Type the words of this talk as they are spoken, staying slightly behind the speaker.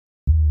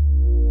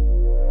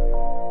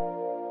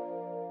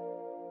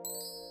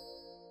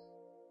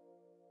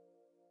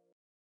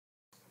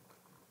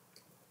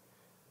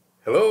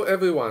Hello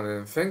everyone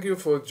and thank you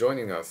for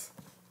joining us.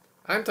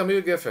 I'm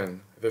Tamir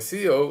Geffen, the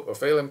CEO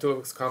of ALM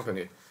Toolbox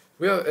Company.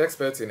 We are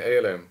experts in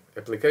ALM,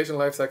 Application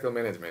Lifecycle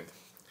Management.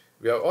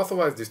 We are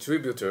authorized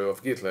distributor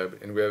of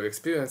GitLab and we have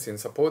experience in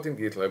supporting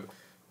GitLab,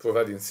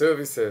 providing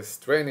services,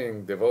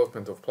 training,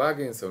 development of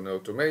plugins and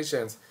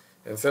automations,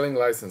 and selling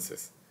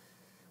licenses.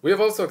 We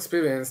have also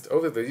experienced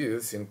over the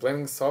years in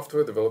planning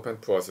software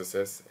development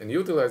processes and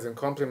utilizing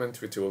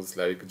complementary tools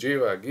like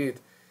Jira, Git,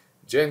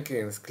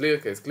 Jenkins,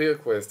 ClearCase,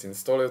 ClearQuest,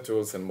 installer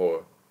tools, and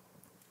more.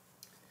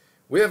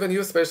 We have a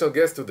new special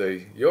guest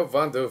today, Job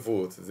van der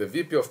Voort, the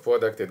VP of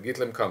Product at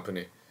GitLab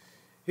Company.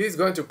 He is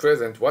going to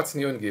present what's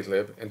new in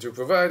GitLab and to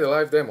provide a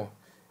live demo.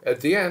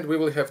 At the end, we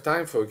will have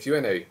time for a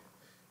Q&A.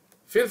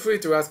 Feel free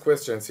to ask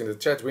questions in the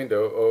chat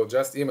window or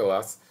just email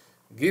us,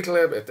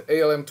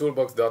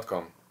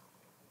 gitlab@almtoolbox.com.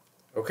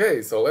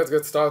 Okay, so let's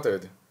get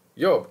started.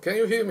 Job, can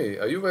you hear me?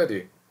 Are you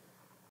ready?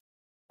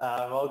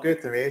 All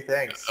good, Tamir.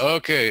 Thanks.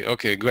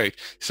 Okay, great.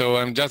 So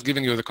I'm just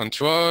giving you the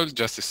control.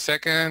 Just a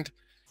second.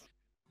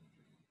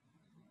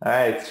 All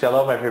right,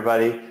 shalom,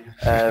 everybody.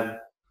 I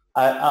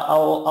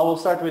will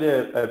start with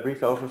a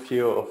brief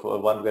overview of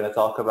what I'm going to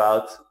talk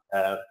about.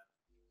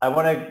 I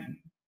want to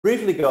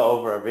briefly go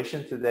over our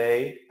vision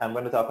today. I'm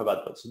going to talk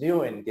about what's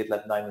new in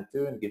GitLab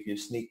 9.2 and give you a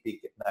sneak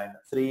peek at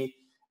 9.3,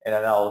 and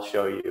then I'll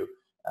show you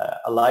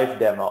a live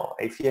demo.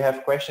 If you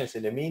have questions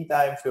in the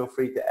meantime, feel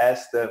free to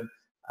ask them.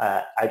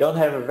 I don't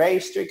have a very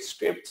strict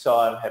script, so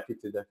I'm happy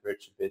to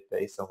diverge a bit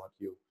based on what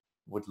you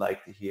would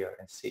like to hear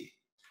and see.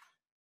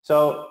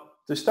 So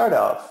to start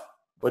off,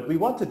 what we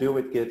want to do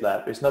with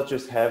GitLab is not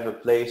just have a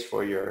place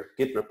for your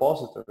Git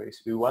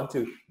repositories. We want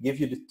to give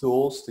you the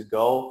tools to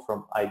go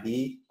from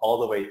ID all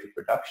the way to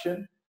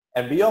production,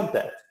 and beyond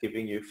that,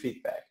 giving you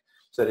feedback.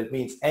 So that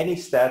means any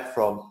step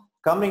from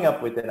coming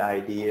up with an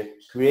idea,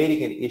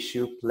 creating an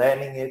issue,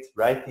 planning it,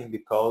 writing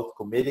the code,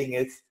 committing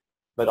it,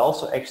 but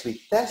also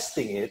actually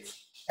testing it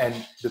and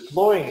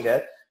deploying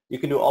that, you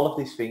can do all of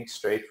these things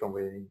straight from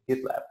within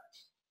GitLab.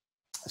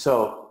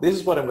 So this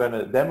is what I'm going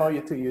to demo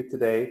to you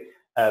today.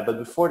 But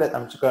before that,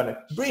 I'm just going to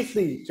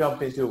briefly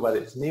jump into what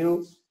is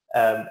new,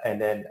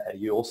 and then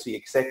you'll see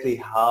exactly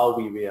how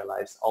we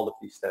realize all of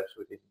these steps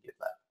within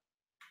GitLab.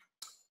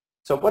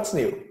 So what's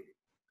new?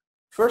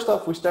 First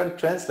off, we started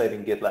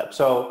translating GitLab.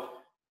 So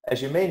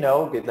as you may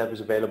know, GitLab is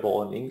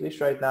available in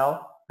English right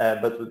now.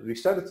 But what we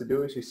started to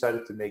do is we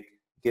started to make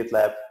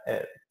GitLab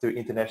to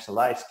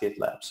internationalize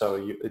GitLab. So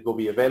it will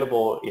be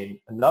available in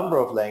a number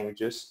of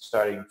languages,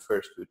 starting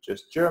first with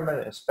just German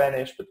and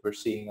Spanish, but we're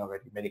seeing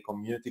already many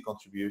community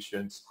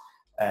contributions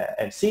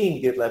and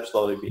seeing GitLab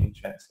slowly being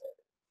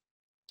translated.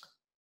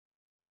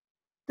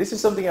 This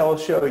is something I will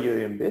show you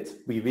in a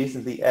bit. We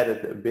recently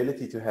added the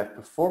ability to have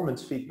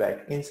performance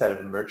feedback inside of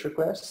a merge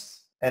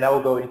request, and I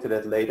will go into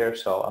that later,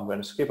 so I'm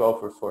going to skip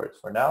over for it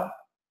for now.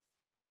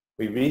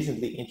 We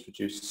recently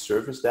introduced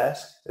Service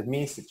Desk. That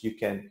means that you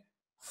can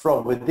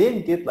from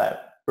within GitLab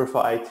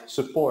provide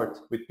support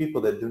with people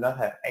that do not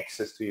have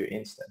access to your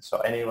instance. So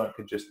anyone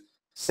could just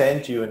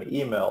send you an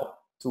email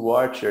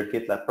towards your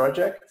GitLab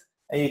project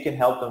and you can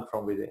help them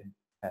from within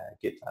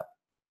GitLab.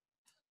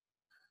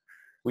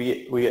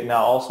 We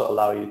now also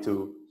allow you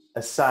to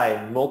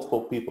assign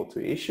multiple people to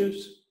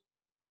issues.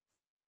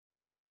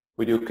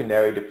 We do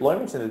canary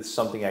deployments, and it's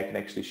something I can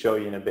actually show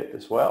you in a bit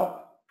as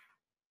well.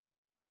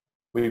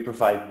 We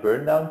provide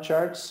burn down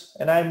charts,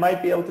 and I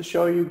might be able to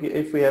show you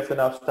if we have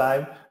enough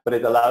time, but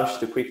it allows you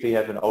to quickly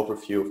have an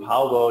overview of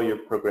how well you're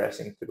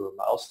progressing through a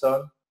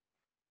milestone.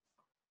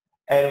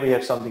 And we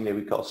have something that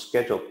we call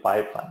scheduled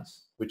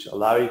pipelines, which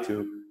allow you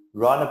to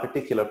run a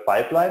particular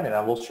pipeline, and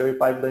I will show you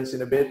pipelines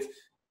in a bit,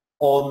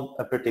 on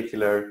a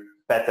particular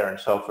pattern.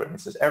 So for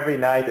instance, every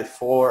night at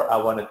 4, I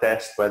want to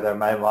test whether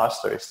my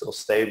master is still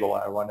stable.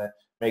 I want to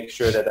make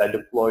sure that I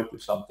deploy to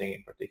something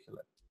in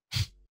particular.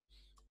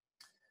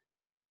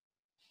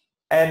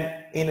 And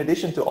in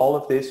addition to all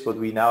of this, what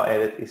we now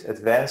added is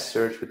advanced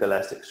search with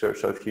Elasticsearch.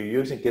 So if you're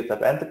using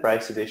GitLab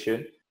Enterprise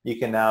Edition, you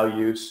can now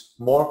use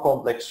more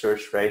complex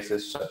search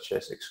phrases such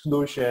as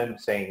exclusion,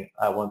 saying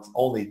I want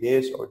only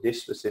this or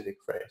this specific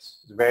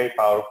phrase. It's a very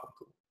powerful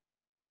tool.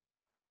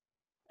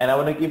 And I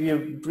want to give you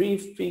a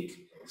brief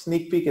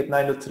sneak peek at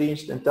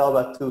 9.3 and tell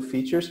about 2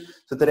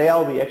 features. So today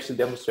I'll be actually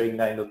demonstrating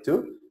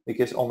 9.2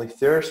 because only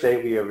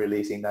Thursday we are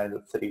releasing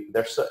 9.3.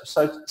 There's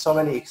so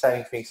many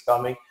exciting things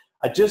coming.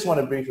 I just want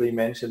to briefly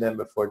mention them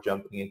before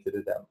jumping into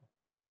the demo.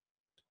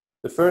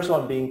 The first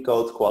one being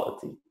code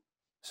quality.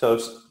 So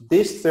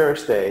this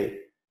Thursday,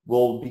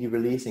 we'll be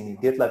releasing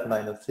GitLab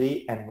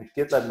 9.3, and with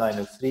GitLab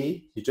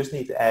 9.3, you just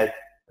need to add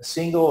a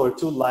single or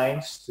 2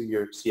 lines to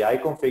your CI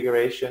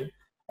configuration,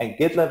 and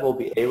GitLab will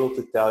be able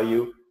to tell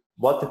you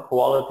what the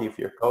quality of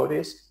your code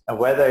is and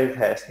whether it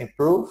has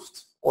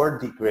improved or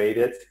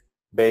degraded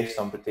based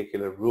on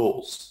particular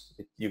rules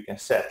that you can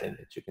set and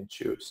that you can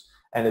choose.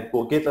 And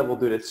GitLab will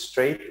do that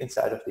straight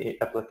inside of the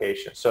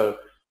application. So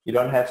you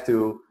don't have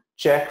to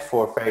check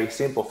for very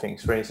simple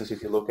things. For instance,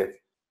 if you look at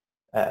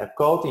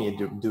code and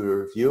you do a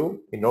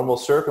review, in normal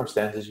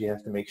circumstances, you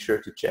have to make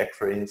sure to check,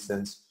 for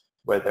instance,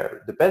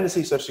 whether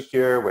dependencies are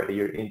secure, whether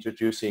you're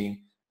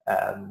introducing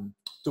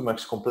too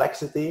much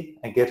complexity,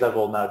 and GitLab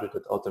will now do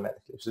that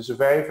automatically. So it's a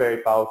very, very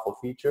powerful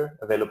feature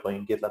available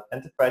in GitLab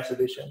Enterprise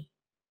Edition.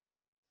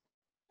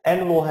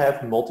 And we'll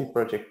have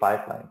multi-project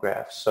pipeline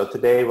graphs. So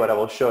today what I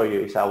will show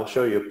you is I will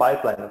show you a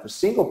pipeline of a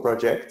single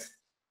project,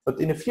 but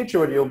in the future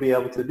what you'll be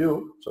able to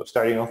do, so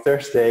starting on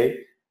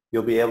Thursday,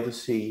 you'll be able to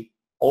see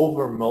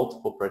over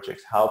multiple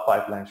projects how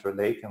pipelines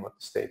relate and what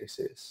the status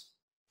is.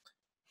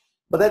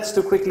 But that's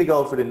to quickly go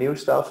over the new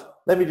stuff.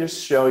 Let me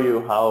just show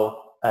you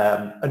how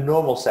a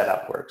normal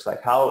setup works,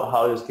 like how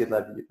does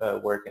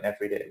GitLab work in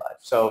everyday life.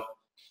 So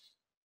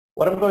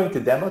what I'm going to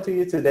demo to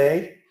you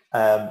today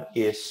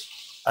is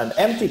an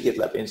empty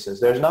GitLab instance.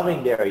 There's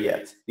nothing there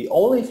yet. The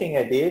only thing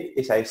I did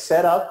is I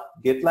set up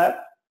GitLab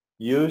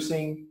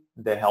using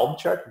the Helm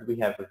chart that we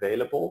have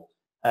available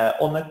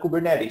on a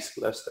Kubernetes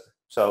cluster.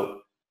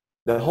 So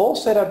the whole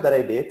setup that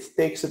I did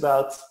takes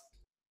about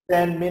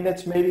 10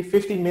 minutes, maybe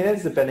 15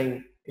 minutes,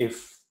 depending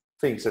if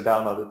things are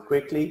downloaded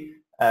quickly.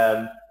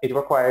 It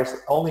requires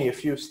only a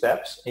few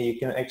steps, and you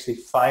can actually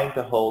find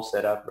the whole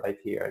setup right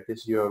here at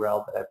this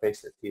URL that I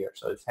pasted here.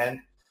 So it's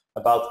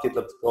about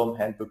GitLab.com,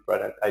 handbook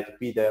product,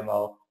 ITP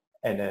demo,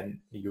 and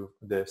then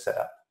the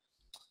setup.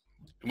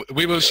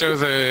 We will share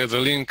the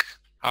link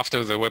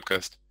after the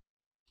webcast.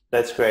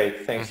 That's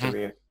great. Thanks,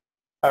 Samir.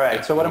 All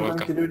right, so what I'm going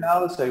to do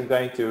now is I'm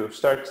going to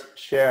start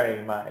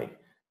sharing my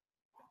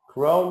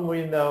Chrome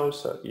window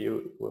so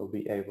you will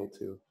be able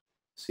to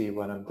see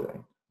what I'm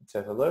doing. Let's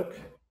have a look.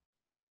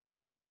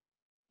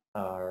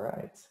 All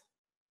right.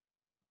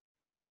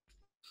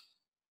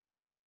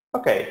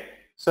 Okay,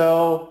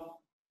 so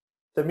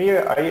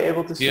Samir, are you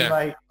able to see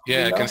my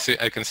window?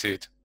 I can see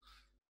it.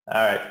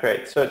 All right,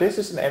 great. So this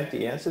is an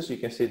empty instance. You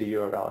can see the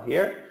URL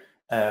here.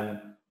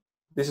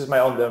 This is my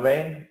own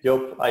domain,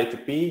 job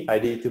ITP,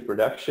 ID to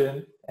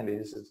production, and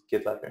this is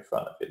GitLab in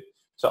front of it.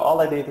 So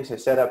all I did is I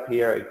set up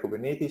here in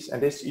Kubernetes,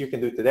 and this you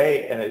can do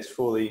today, and it's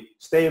fully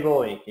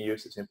stable, and you can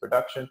use this in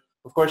production.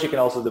 Of course, you can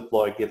also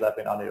deploy GitLab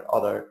in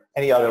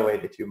any other way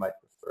that you might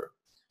prefer.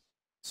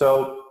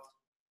 So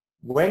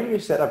when you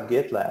set up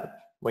GitLab,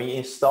 when you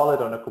install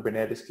it on a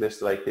Kubernetes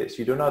cluster like this,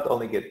 you do not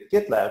only get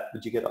GitLab,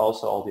 but you get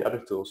also all the other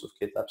tools of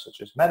GitLab, such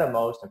as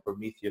Mattermost and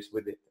Prometheus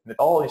with it. And it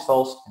all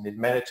installs and is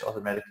managed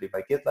automatically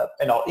by GitLab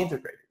and all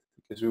integrated,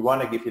 because we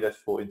want to give you that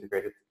full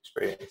integrated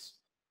experience.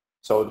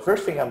 So the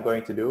first thing I'm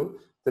going to do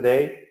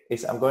today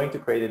is I'm going to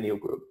create a new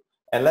group.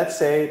 And let's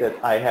say that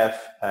I have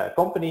a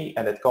company,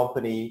 and that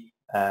company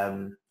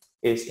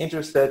is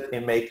interested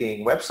in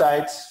making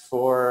websites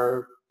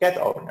for cat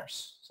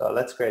owners. So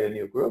let's create a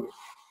new group.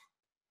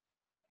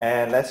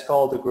 And let's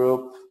call the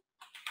group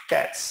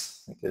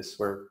cats, because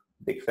we're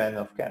a big fan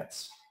of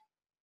cats.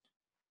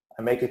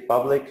 I make it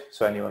public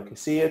so anyone can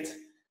see it.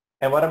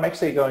 And what I'm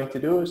actually going to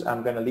do is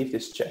I'm going to leave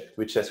this checked,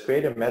 which says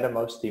create a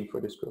Mattermost theme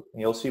for this group.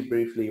 And you'll see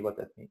briefly what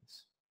that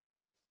means.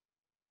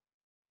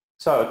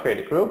 So I'll create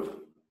a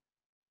group.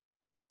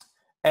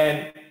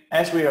 And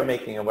as we are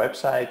making a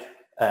website,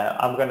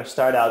 I'm going to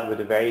start out with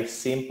a very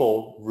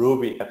simple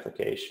Ruby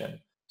application.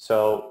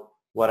 So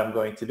what I'm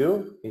going to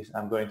do is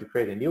I'm going to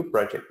create a new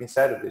project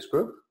inside of this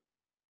group.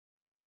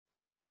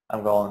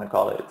 I'm going to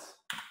call it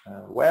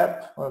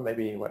web, or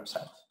maybe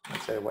website.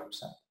 Let's say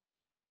website.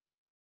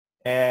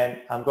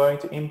 And I'm going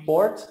to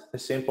import a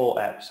simple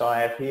app. So I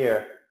have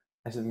here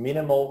as a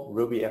minimal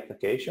Ruby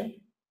application.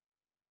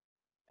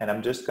 And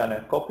I'm just going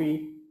to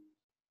copy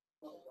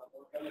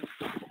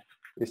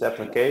this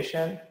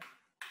application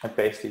and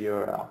paste the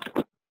URL.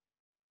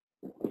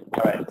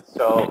 All right,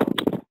 so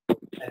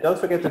and don't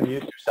forget to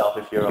mute yourself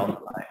if you're on the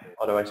line,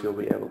 otherwise you'll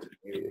be able to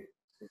hear you.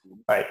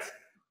 All right,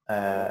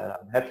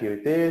 I'm happy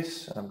with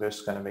this. I'm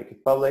just going to make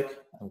it public.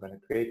 I'm going to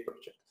create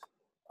project.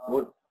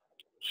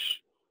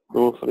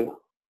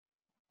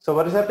 So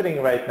what is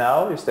happening right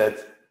now is that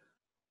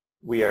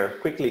we are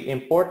quickly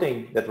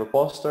importing that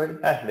repository.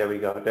 There we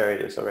go. There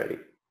it is already.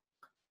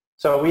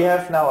 So we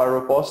have now a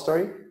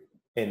repository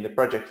in the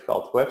project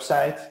called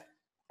website.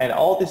 And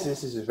all this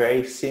is a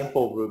very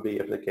simple Ruby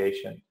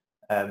application.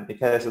 It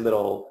has a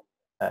little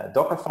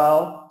Docker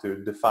file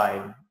to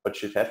define what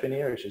should happen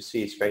here. As you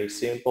see, it's very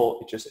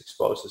simple. It just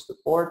exposes the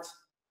port.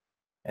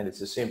 And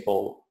it's a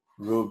simple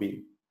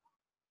Ruby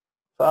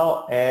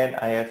file. And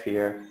I have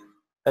here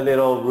a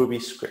little Ruby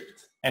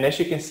script. And as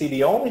you can see,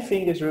 the only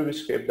thing this Ruby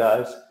script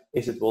does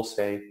is it will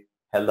say,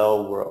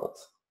 hello world.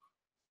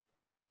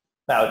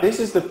 Now, this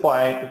is the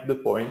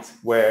point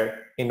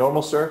where in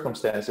normal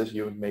circumstances,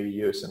 you would maybe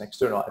use an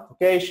external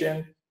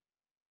application,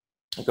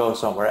 go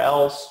somewhere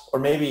else, or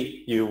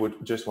maybe you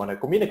would just want to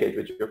communicate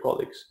with your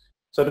colleagues.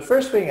 So the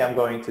first thing I'm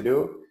going to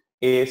do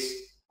is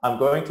I'm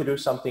going to do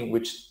something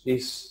which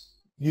is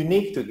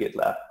unique to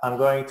GitLab. I'm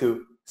going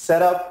to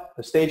set up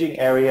a staging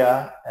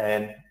area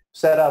and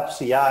set up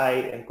CI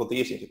and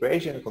continuous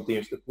integration and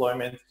continuous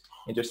deployment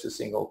in just a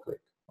single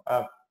click.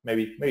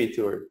 Maybe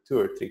two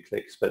or three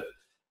clicks. But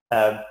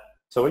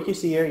so what you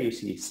see here, you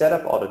see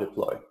setup auto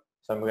deploy.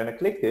 So I'm going to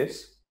click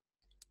this,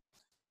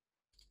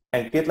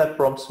 and GitLab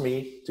prompts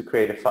me to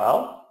create a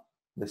file,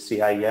 the CI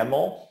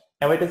YAML,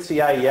 And with the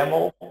CI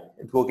YAML,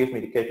 it will give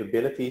me the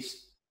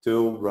capabilities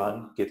to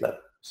run GitLab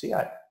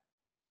CI.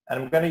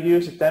 And I'm going to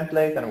use a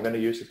template, and I'm going to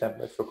use a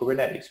template for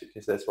Kubernetes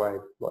because that's where I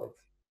deploy it.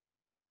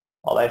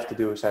 All I have to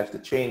do is I have to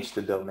change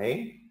the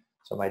domain.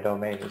 So my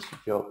domain is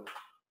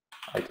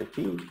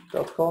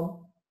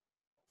jobitp.com.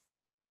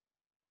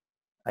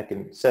 I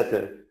can set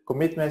a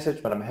commit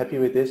message, but I'm happy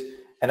with this.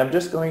 And I'm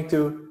just going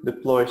to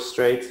deploy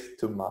straight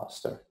to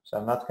master. So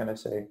I'm not going to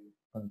say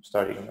I'm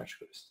starting a merge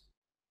request.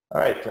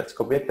 All right, let's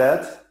commit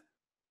that.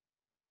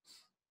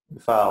 The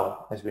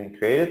file has been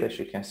created, as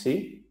you can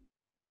see.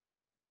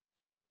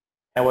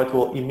 And what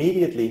will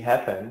immediately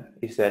happen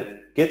is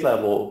that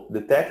GitLab will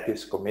detect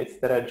this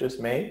commit that I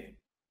just made.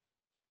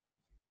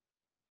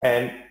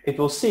 And it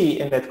will see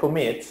in that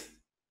commit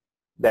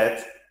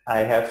that I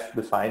have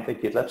defined a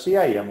GitLab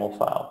CI YAML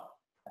file.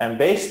 And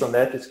based on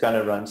that, it's going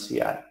to run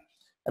CI.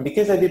 And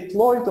because I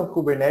deployed on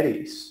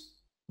Kubernetes,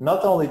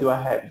 not only do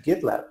I have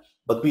GitLab,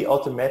 but we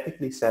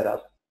automatically set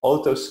up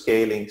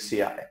auto-scaling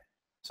CI.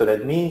 So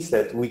that means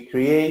that we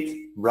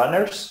create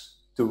runners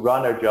to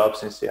run our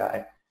jobs in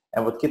CI.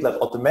 And what GitLab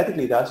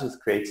automatically does is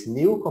it creates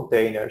new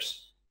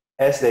containers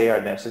as they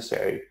are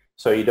necessary.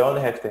 So you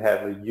don't have to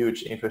have a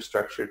huge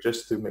infrastructure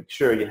just to make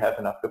sure you have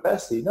enough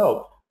capacity.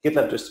 No,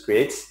 GitLab just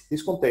creates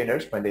these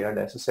containers when they are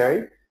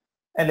necessary,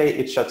 and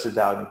it shuts it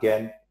down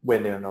again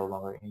when they are no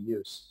longer in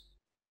use.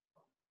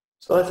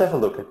 So let's have a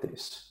look at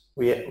this.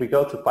 We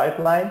go to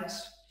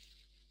pipelines.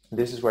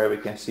 This is where we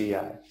can see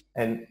CI.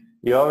 And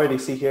you already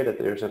see here that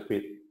there's a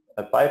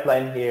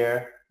pipeline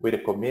here with a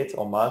commit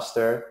on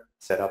master,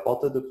 set up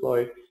auto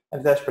deploy,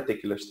 and it has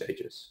particular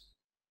stages.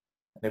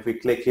 And if we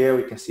click here,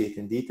 we can see it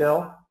in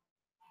detail.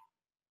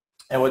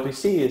 And what we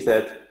see is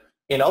that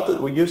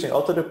we're using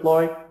auto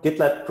deploy,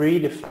 GitLab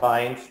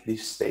predefined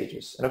these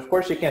stages. And of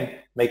course, you can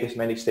make as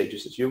many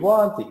stages as you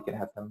want. You can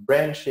have them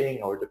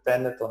branching or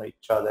dependent on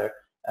each other.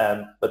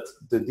 But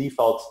the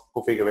default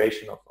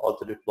configuration of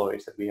auto deploy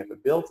is that we have a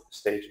build,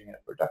 staging, and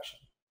a production.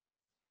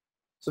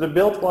 So the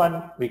build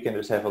one, we can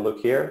just have a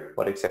look here,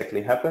 what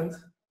exactly happened.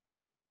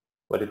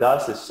 What it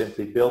does is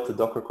simply build the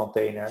Docker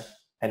container,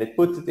 and it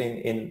puts it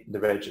in the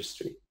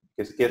registry,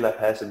 because GitLab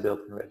has a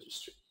built-in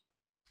registry.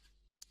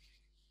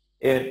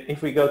 And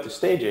if we go to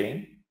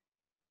staging,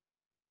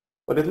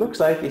 what it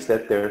looks like is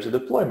that there's a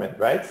deployment,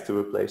 right, to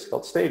a place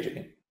called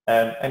staging.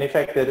 And in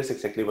fact, that is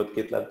exactly what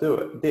GitLab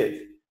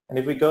did. And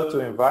if we go to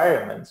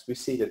environments, we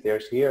see that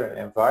there's here an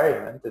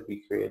environment that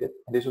we created.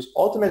 And this was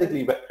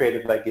automatically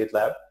created by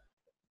GitLab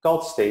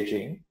called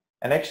staging.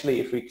 And actually,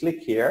 if we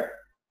click here,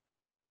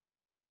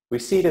 we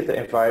see that the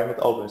environment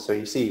opens. So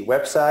you see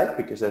website,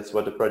 because that's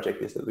what the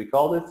project is that we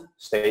called it,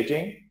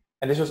 staging.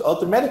 And this was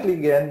automatically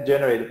again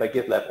generated by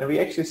GitLab. And we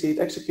actually see it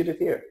executed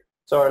here.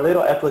 So our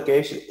little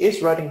application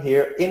is running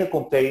here in a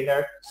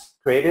container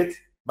created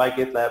by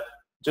GitLab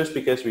just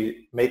because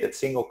we made that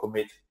single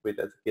commit with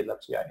that GitLab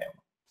CI YAML.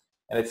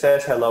 And it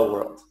says hello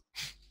world.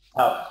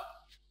 Now,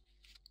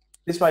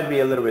 this might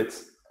be a little bit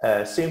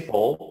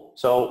simple.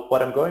 So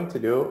what I'm going to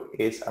do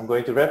is I'm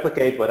going to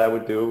replicate what I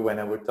would do when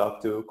I would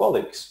talk to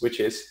colleagues, which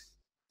is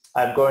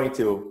I'm going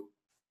to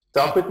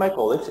talk with my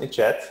colleagues in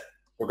chat.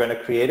 We're going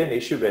to create an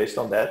issue based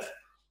on that.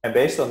 And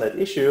based on that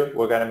issue,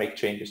 we're going to make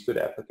changes to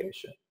the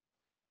application.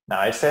 Now,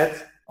 I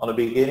said on the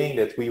beginning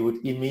that we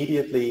would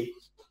immediately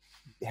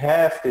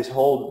have this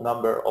whole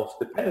number of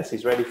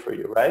dependencies ready for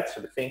you, right?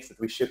 So the things that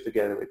we ship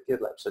together with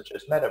GitLab, such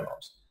as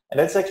Mattermost. And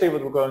that's actually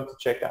what we're going to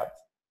check out.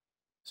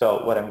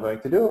 So what I'm going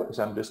to do is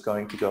I'm just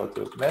going to go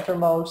to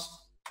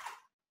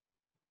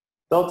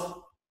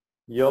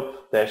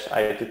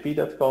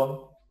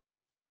mattermost.job-itp.com.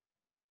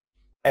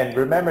 And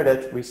remember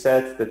that we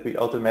said that we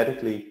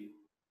automatically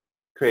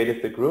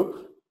created the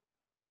group.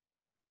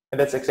 And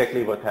that's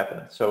exactly what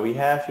happened. So we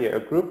have here a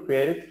group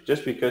created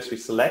just because we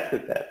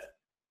selected that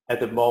at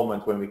the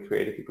moment when we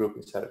created the group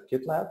inside of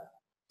GitLab.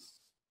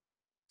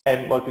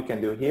 And what we can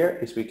do here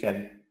is we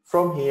can,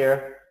 from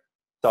here,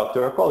 talk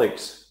to our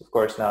colleagues. Of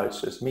course, now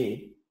it's just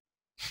me.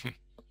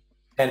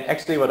 And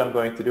actually what I'm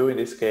going to do in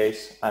this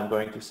case, I'm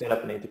going to set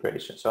up an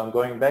integration. So I'm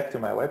going back to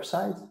my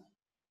website.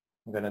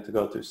 I'm going to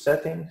go to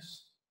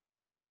settings,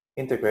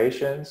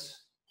 integrations,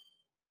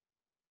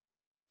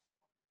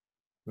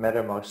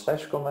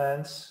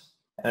 Mattermost/commands,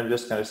 and I'm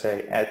just going to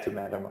say add to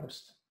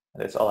Mattermost.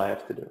 And that's all I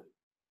have to do.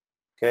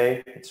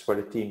 Okay, it's for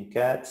the team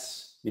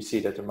cats. You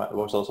see that there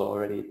was also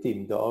already a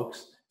team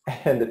dogs,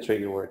 and the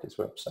trigger word is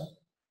website.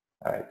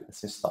 All right,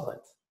 let's install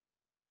it.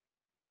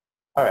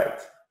 All right,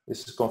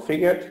 this is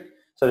configured.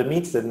 So that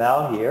means that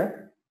now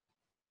here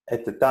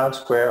at the town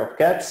square of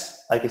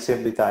cats, I can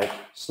simply type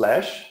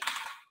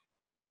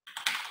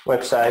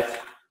 /website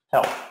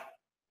help.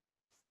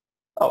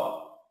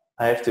 Oh,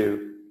 I have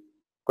to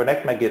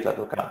connect my GitLab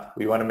account.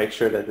 We want to make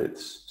sure that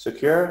it's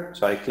secure.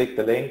 So I click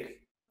the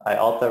link, I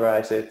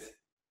authorize it,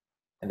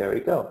 and there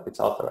we go, it's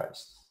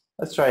authorized.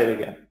 Let's try it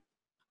again.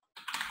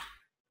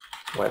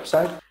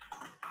 Website.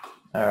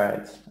 All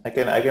right, I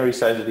can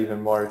resize it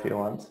even more if you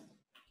want.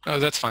 Oh,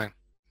 that's fine.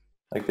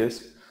 Like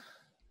this.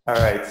 All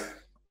right,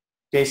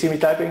 can you see me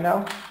typing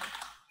now?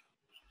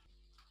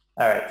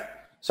 All right,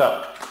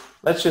 so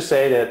let's just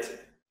say that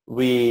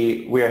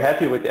we are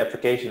happy with the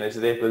application as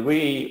it is, but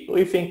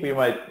we think we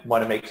might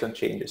want to make some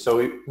changes.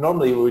 So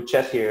normally we would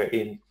chat here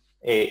in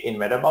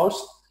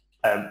MetaMost.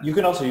 You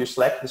can also use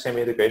Slack. The same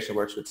integration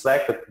works with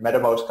Slack, but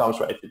MetaMost comes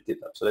right with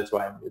GitLab, so that's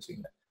why I'm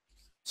using that.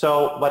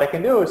 So what I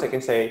can do is I can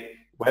say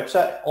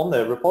website on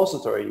the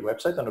repository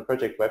website, on the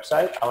project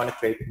website, I want to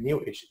create a new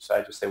issue. So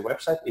I just say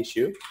website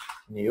issue,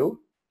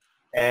 new,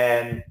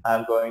 and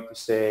I'm going to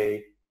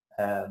say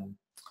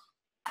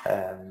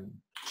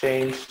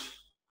change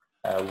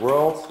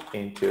world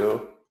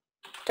into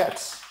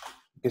cats,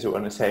 because we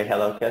want to say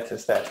hello cats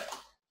instead.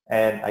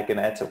 And I can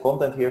add some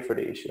content here for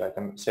the issue. I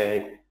can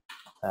say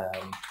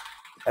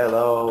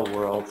hello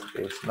world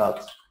is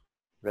not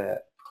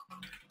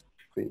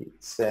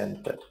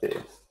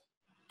representative.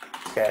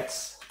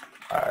 Cats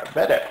are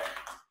better.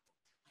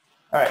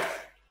 All right.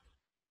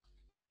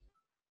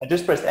 I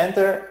just pressed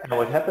enter, and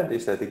what happened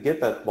is that the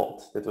GitLab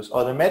bot that was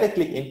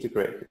automatically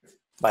integrated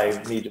by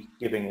me just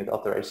giving it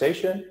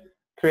authorization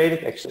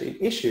created actually an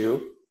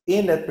issue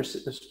in that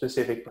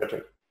specific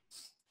project.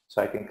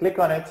 So I can click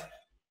on it,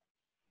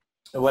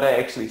 and what I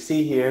actually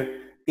see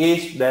here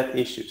is that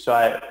issue. So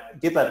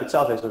GitLab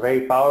itself has a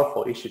very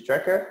powerful issue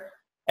tracker,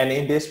 and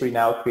in this we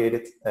now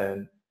created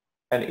an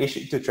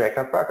issue to track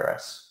our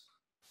progress.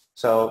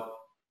 So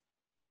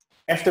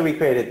after we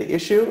created the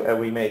issue and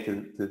we made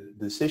the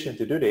decision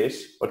to do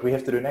this, what we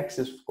have to do next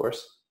is, of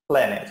course,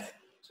 plan it.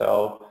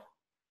 So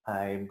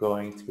I'm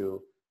going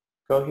to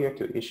go here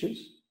to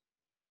issues,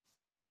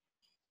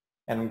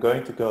 and I'm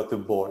going to go to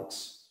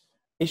boards.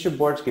 Issue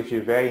boards gives you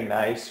a very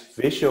nice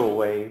visual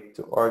way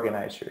to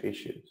organize your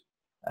issues.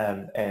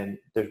 And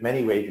there's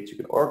many ways that you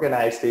can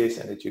organize this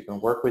and that you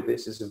can work with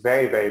this. It's a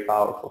very, very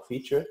powerful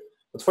feature.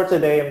 But for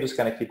today, I'm just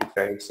going to keep it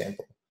very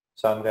simple.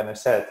 So I'm going to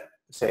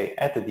say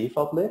add the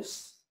default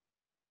list.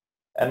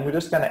 And we're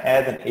just going to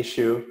add an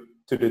issue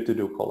to the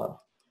to-do column.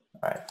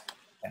 All right,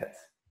 add.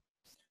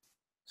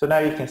 So now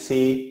you can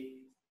see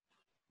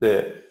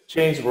the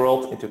change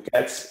world into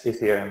cats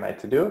is here in my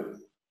to-do.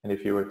 And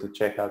if you were to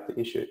check out the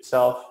issue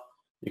itself,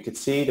 you could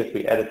see that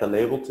we added the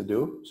label to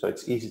do. So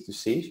it's easy to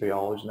see, so you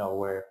always know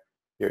where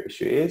your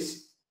issue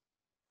is.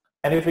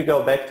 And if we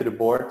go back to the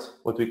board,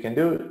 what we can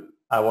do,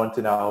 I want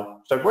to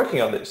now start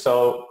working on this.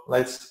 So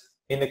let's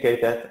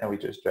indicate that, and we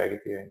just drag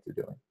it here into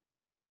doing.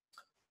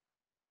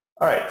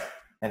 All right.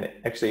 And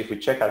actually, if we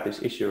check out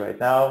this issue right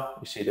now,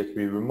 you see that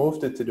we removed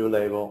the to-do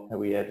label and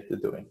we added the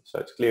doing. So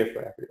it's clear for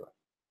everyone.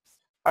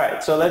 All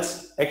right, so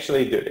let's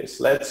actually do this.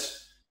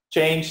 Let's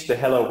change the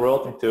hello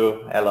world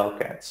into hello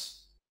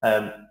cats.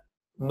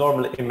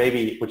 Normally,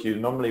 maybe what you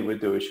normally would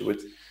do is you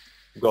would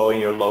go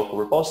in your local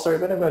repository,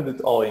 but I'm going to do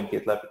it all in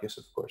GitLab because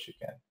of course you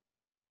can.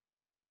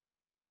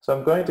 So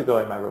I'm going to go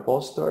in my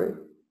repository.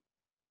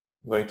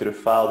 I'm going to the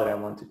file that I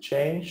want to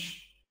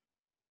change.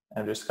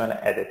 I'm just going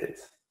to edit it.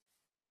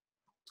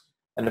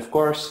 And of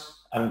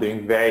course, I'm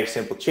doing very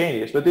simple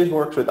changes, but this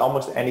works with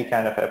almost any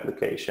kind of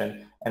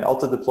application. And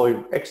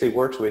auto-deploy actually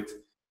works with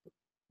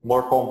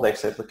more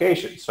complex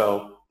applications.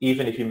 So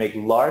even if you make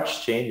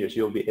large changes,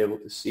 you'll be able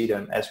to see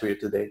them as we are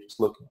today, just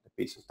looking at a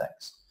piece of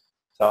text.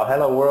 So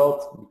hello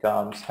world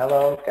becomes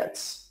hello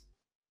cats.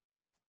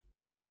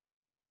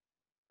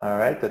 All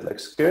right, that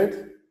looks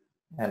good.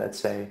 And let's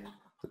say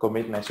the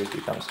commit message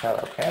becomes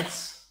hello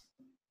cats.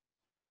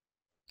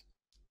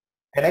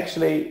 And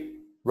actually,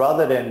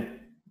 rather than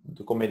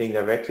committing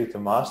directly to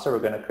master, we're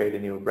going to create a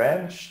new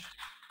branch.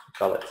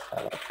 Call it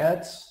hello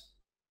cats.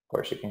 Of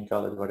course, you can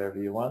call it whatever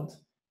you want.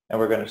 And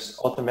we're going to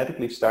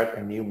automatically start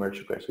a new merge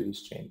request with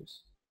these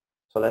changes.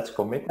 So let's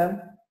commit them.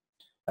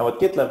 And what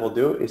GitLab will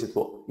do is it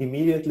will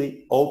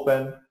immediately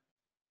open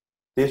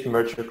this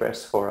merge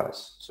request for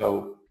us.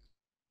 So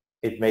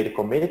it made a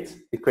commit,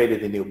 it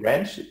created a new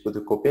branch, it put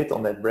a commit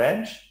on that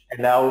branch, and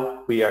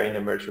now we are in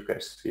the merge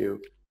request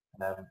view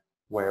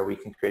where we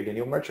can create a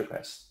new merge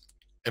request.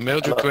 A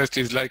merge request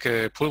is like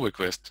a pull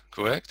request,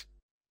 correct?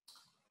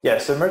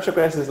 Yes, a merge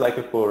request is like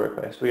a pull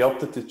request. We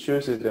opted to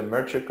choose it a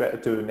merge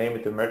request, to name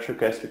it a merge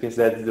request, because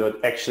that's what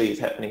actually is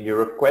happening.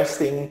 You're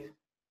requesting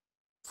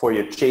for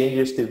your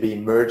changes to be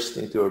merged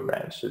into a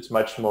branch. So it's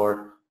much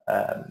more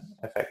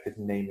effective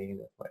naming in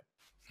that way.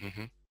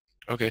 Mm-hmm.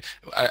 Okay,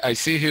 I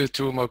see here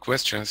two more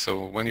questions.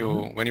 So when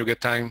you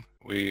get time,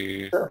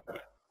 Sure.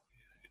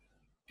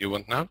 You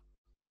want now?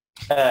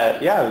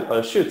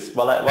 Yeah, shoot.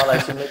 While I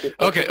submit it.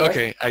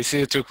 Okay. I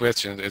see two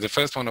questions. The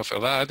first one of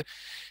Elad.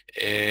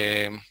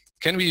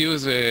 Can we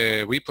use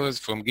repos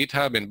from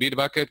GitHub and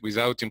Bitbucket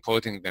without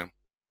importing them?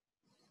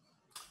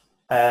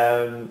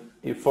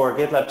 For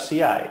GitLab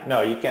CI,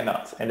 no, you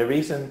cannot. And the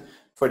reason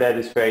for that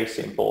is very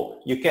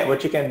simple.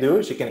 What you can do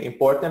is you can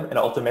import them and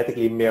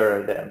automatically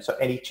mirror them. So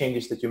any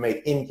changes that you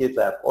make in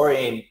GitLab or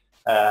in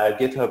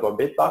GitHub or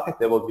Bitbucket,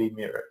 they will be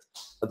mirrored.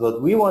 But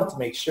what we want to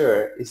make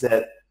sure is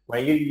that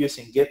when you're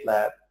using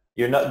GitLab,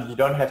 you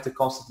don't have to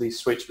constantly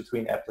switch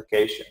between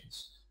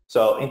applications.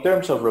 So in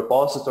terms of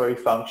repository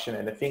function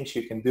and the things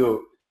you can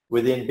do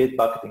within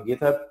Bitbucket and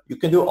GitHub, you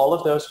can do all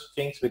of those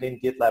things within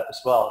GitLab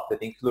as well.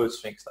 That includes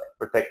things like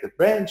protected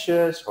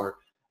branches or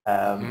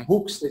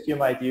hooks that you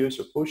might use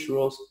or push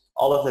rules,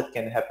 all of that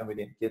can happen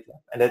within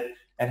GitLab.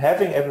 And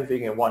having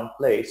everything in one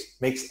place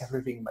makes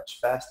everything much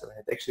faster, and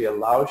it actually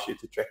allows you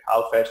to track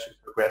how fast you're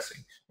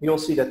progressing. You'll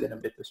see that in a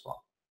bit as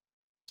well.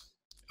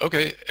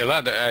 Okay,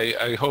 Elad,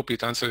 I hope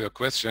it answered your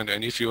question,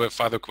 and if you have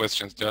further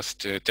questions,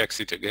 just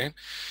text it again.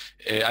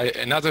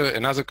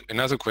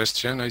 Another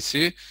question I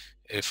see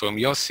from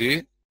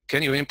Yossi.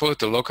 Can you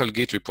import a local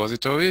Git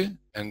repository,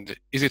 and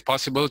is it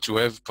possible to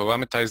have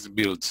parameterized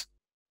builds?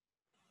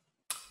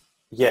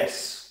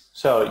 Yes,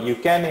 so you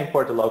can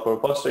import a local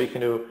repository. You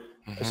can do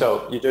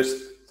so. You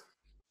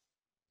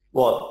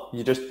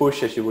just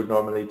push as you would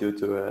normally do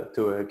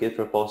to a Git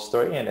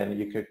repository, and then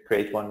you could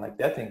create one like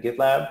that in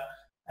GitLab.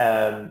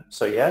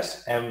 So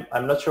yes, and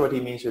I'm not sure what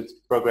he means with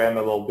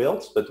programmable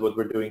builds, but what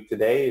we're doing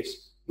today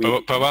is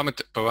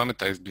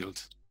parameterized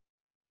builds.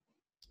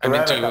 I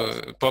mean,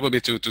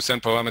 probably to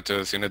send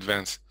parameters in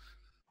advance.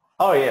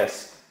 Oh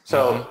yes.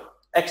 So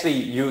actually,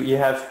 you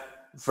have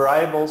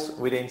variables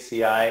within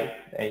CI,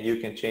 and you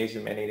can change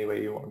them any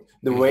way you want.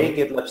 The way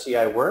GitLab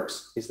CI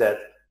works is that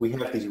we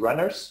have these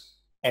runners,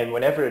 and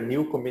whenever a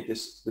new commit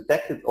is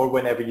detected, or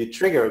whenever you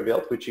trigger a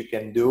build, which you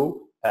can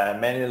do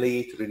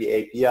manually through the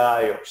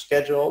API or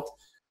scheduled,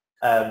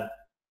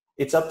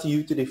 it's up to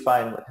you to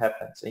define what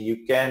happens. And you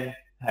can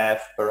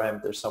have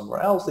parameters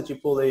somewhere else that you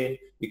pull in.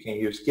 You can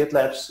use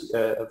GitLab's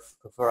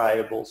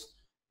variables.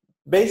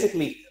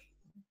 Basically,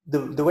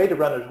 the way the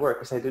runners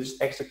work is they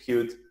just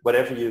execute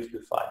whatever you've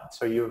defined.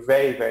 So you're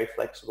very, very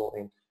flexible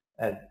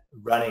in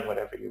running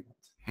whatever you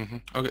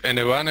want. Okay. And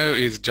a runner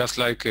is just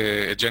like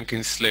a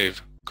Jenkins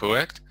slave,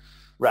 correct?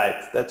 Right,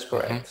 that's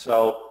correct.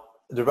 So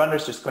the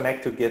runners just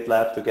connect to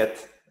GitLab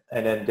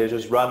and then they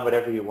just run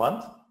whatever you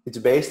want. It's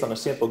based on a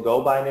simple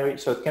Go binary,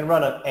 so it can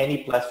run on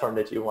any platform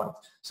that you want.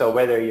 So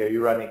whether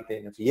you're running it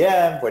in a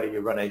VM, whether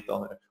you're running it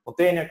on a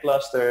container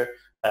cluster,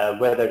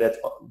 whether that's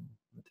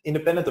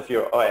independent of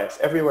your OS,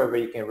 everywhere where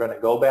you can run a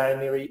Go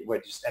binary, or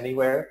just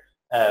anywhere,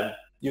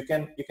 you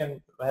can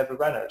have a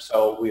runner.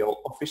 So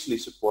we'll officially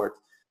support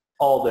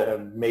all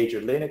the major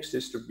Linux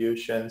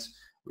distributions,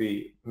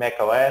 Mac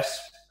OS,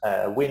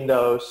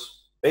 Windows,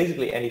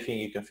 basically anything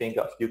you can think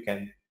of, you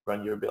can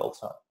run your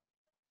builds on.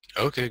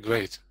 Okay,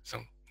 great.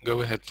 So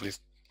go ahead, please.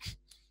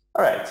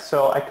 All right,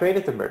 so I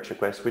created a merge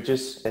request, which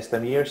is, as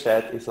Tamir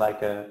said, is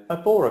like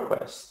a pull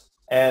request.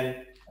 And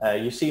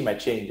you see my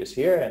changes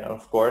here, and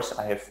of course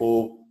I have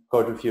full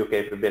code review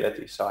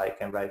capability, so I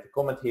can write a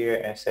comment here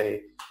and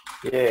say,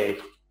 yay.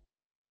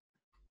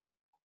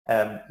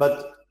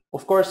 But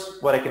of course,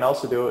 what I can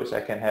also do is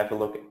I can have a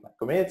look at my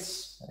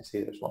commits. I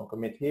see there's one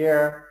commit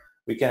here.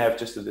 We can have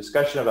just a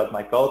discussion about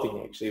my code, and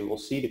you actually will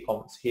see the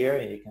comments here,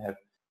 and you can have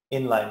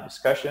inline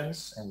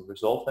discussions and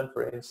resolve them,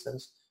 for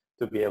instance,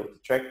 to be able to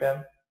track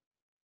them.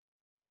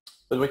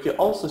 But what you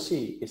also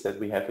see is that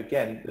we have,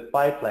 again, the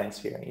pipelines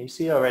here. And you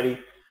see already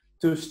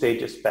 2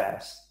 stages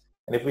passed.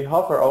 And if we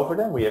hover over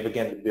them, we have,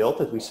 again, the build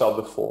that we saw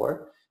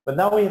before. But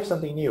now we have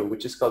something new,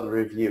 which is called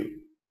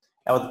review.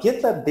 And what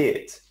GitLab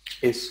did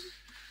is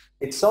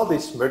it saw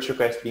this merge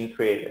request being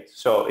created.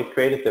 So it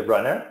created the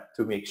runner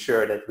to make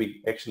sure that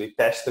we actually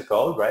test the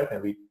code, right?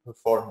 And we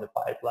perform the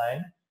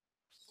pipeline.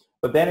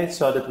 But then it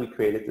saw that we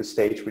created the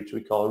stage which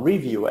we call a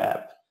review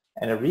app.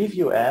 And a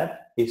review app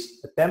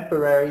is a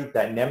temporary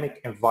dynamic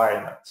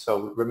environment.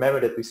 So remember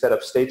that we set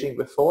up staging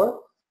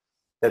before.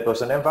 That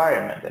was an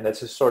environment, and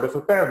that's a sort of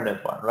a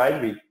permanent one,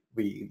 right?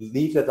 We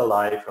leave that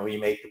alive and we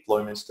make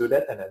deployments to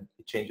that, and then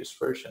it changes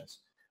versions.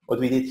 What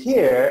we did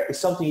here is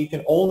something you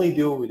can only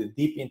do with a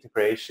deep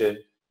integration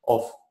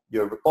of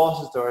your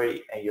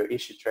repository and your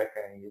issue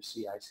tracker and your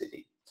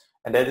CI/CD.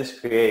 And that is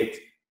create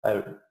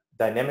a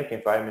dynamic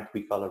environment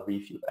we call a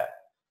review app.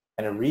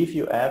 And a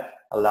review app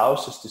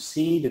allows us to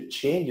see the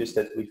changes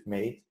that we've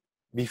made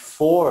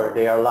before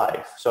they are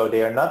live. So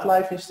they are not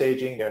live in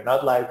staging, they're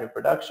not live in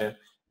production,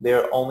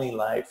 they're only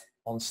live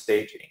on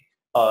staging.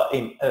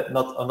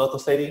 Not on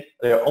staging,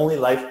 they're only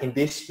live in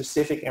this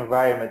specific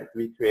environment that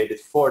we created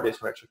for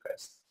this merge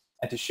request.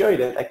 And to show you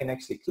that, I can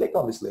actually click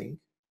on this link,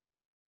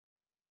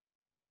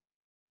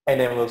 and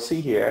then we'll see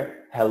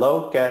here,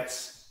 hello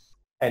cats,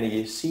 and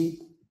you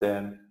see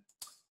the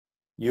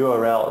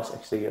URL is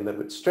actually a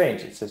little bit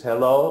strange. It says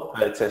hello,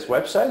 it says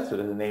website, so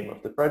the name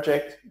of the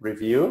project,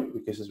 review,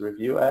 because it's a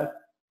review app,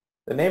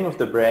 the name of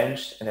the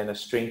branch, and then a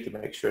string to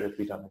make sure that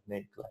we don't have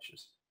name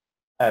clashes.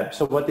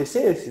 So what this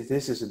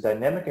is a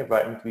dynamic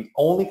environment we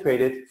only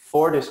created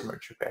for this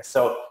merge request.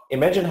 So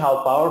imagine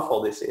how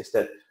powerful this is,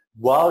 that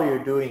while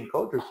you're doing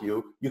code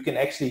review, you can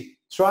actually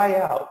try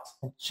out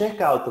and check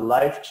out the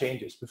live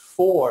changes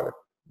before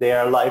they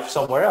are live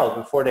somewhere else,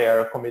 before they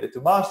are committed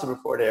to master,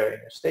 before they are in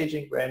a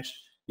staging branch.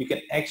 You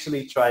can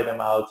actually try them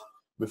out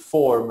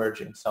before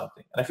merging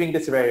something. And I think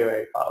that's very,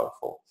 very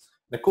powerful.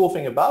 The cool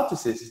thing about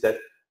this is that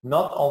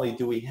not only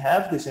do we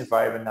have this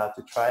environment now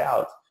to try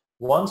out,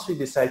 once we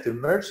decide to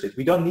merge it,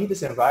 we don't need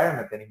this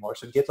environment anymore.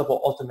 So GitLab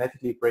will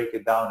automatically break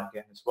it down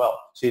again as well.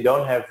 So you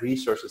don't have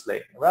resources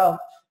laying around.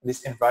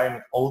 This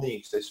environment only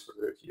exists for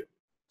the review.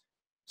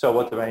 So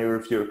what the manual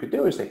reviewer could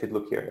do is they could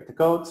look here at the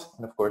code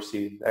and of course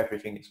see that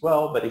everything is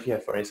well. But if you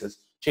have, for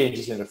instance,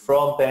 changes in the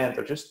front end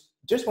or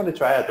just want to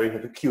try out, or you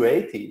have a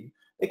QA team,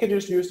 they can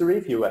just use the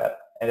review app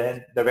and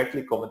then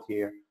directly comment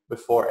here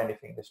before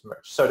anything is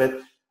merged. So that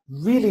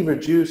really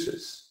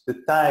reduces the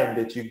time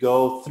that you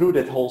go through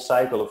that whole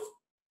cycle of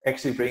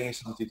actually bringing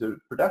something to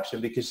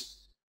production,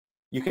 because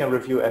you can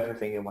review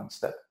everything in one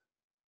step.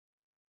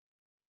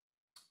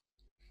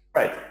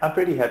 Right, I'm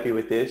pretty happy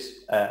with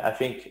this. I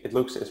think it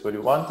looks as what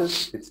we wanted.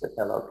 It's the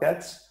hello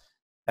cats.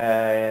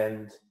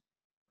 And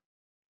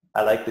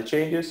I like the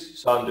changes,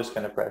 so I'm just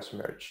going to press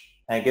merge.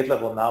 And GitLab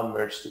will now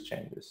merge the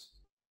changes.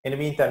 In the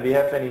meantime, do you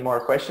have any more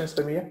questions,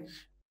 Tamir?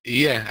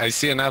 Yeah, I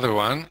see another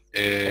one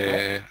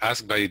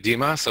asked by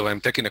Dima, so I'm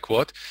taking a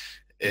quote.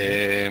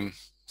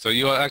 So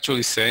you are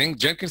actually saying,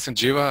 Jenkins and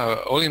Jira are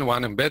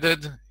all-in-one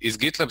embedded. Is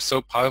GitLab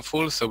so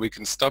powerful so we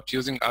can stop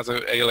using other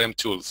ALM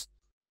tools?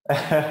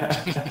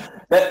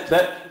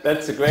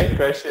 That's a great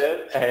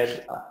question, and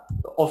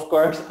of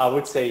course I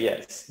would say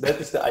yes. That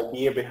is the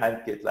idea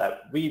behind GitLab.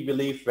 We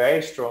believe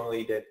very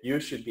strongly that you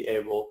should be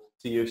able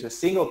to use a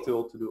single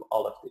tool to do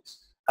all of this.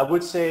 I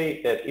would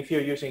say that if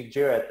you're using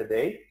Jira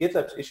today,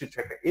 GitLab's issue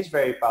tracker is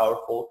very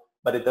powerful,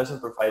 but it doesn't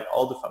provide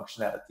all the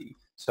functionality.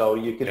 So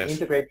you can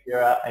integrate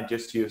Jira and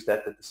just use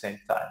that at the same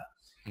time.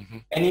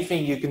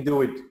 Anything you can do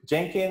with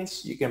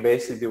Jenkins, you can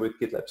basically do with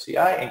GitLab CI,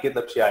 and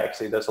GitLab CI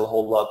actually does a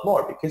whole lot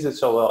more because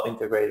it's so well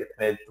integrated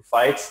and it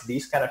provides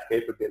these kind of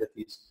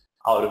capabilities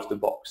out of the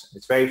box.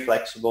 It's very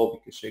flexible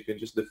because you can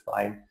just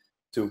define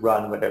to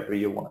run whatever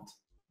you want.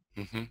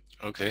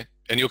 Okay,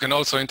 and you can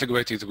also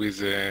integrate it with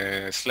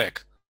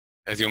Slack,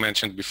 as you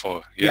mentioned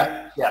before.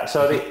 Yeah.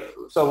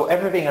 So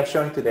everything I'm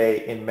showing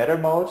today in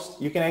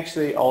Mattermost, you can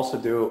actually also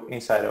do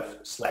inside of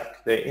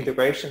Slack. The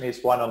integration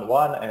is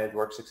one-on-one and it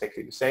works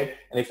exactly the same.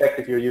 And in fact,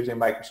 if you're using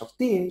Microsoft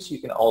Teams, you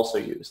can also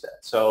use that.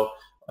 So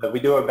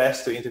we do our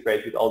best to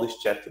integrate with all these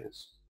chat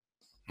tools.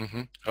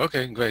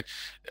 Okay, great.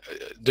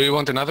 Do you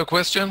want another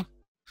question?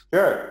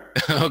 Sure.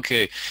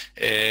 Okay.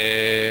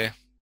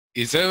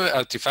 Is there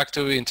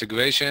Artifactory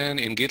integration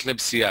in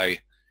GitLab CI?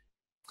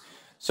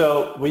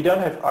 So we don't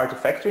have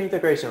Artifactory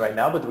integration right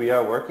now, but we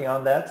are working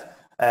on that.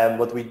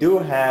 What we do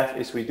have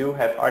is we do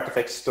have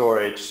artifact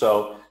storage.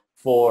 So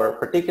for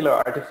particular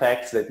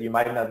artifacts that you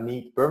might not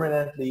need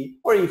permanently,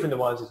 or even the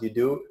ones that you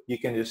do, you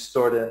can just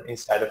store them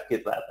inside of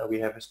GitLab. And we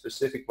have a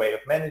specific way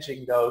of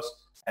managing those,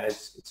 and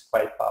it's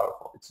quite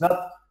powerful. It's not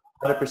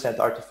 100%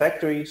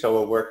 Artifactory, so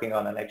we're working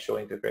on an actual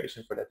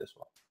integration for that as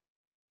well.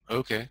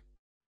 Okay.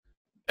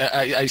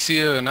 I see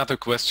another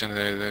question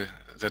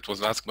that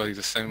was asked by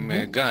the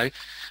same guy.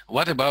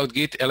 What about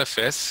Git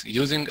LFS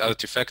using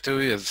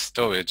Artifactory as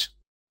storage?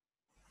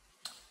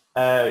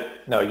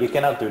 No, you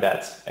cannot do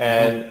that.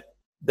 And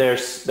there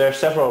are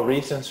several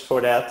reasons for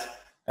that.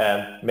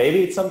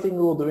 Maybe it's something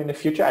we will do in the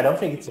future. I don't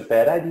think it's a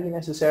bad idea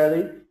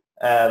necessarily.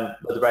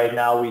 But right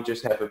now we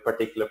just have a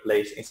particular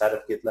place inside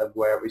of GitLab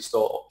where we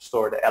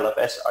store the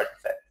LFS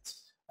artifacts.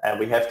 And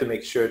we have to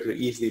make sure to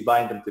easily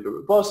bind them to the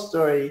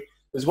repository.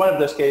 It's one of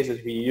those cases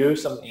we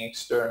use something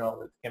external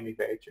that can be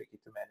very tricky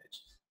to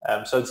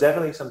manage. So it's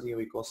definitely something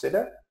we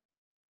consider.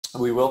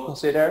 We will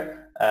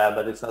consider,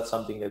 but it's not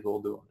something that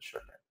we'll do on the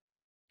short term.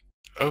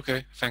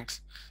 Okay,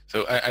 thanks.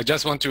 So I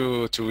just want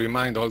to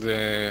remind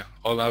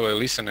all our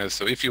listeners,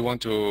 so if you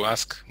want to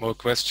ask more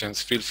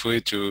questions, feel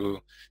free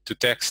to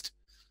text,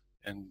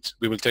 and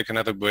we will take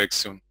another break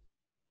soon.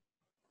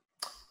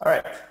 All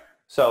right.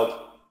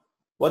 So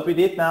what we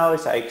did now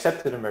is I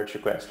accepted a merge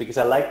request because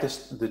I like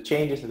the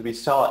changes that we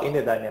saw in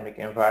the dynamic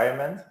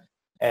environment.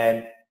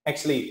 And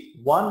actually,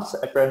 once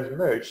I pressed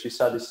merge, you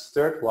saw this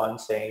third one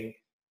saying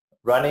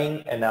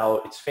running, and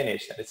now it's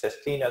finished, and it says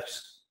cleanups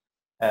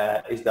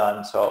is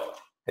done. So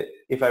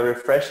if I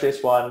refresh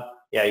this one,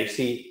 yeah, you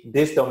see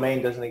this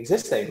domain doesn't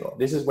exist anymore.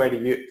 This is where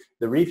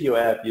the review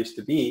app used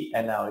to be,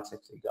 and now it's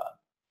actually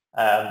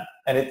gone.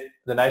 And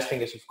the nice thing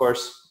is, of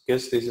course,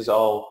 because this is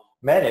all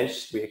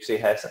managed, we actually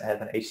have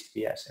an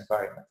HTTPS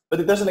environment, but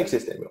it doesn't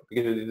exist anymore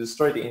because it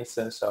destroyed the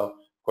instance. So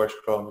of course,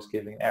 Chrome is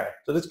giving an error.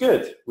 So that's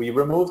good. We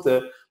removed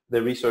the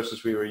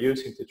resources we were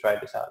using to try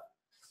this out.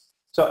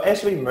 So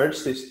as we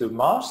merge this to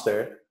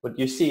master, what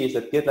you see is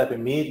that GitLab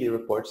immediately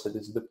reports that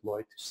it's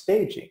deployed to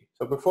staging.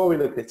 So before we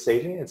looked at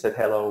staging, it said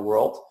hello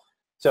world.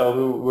 So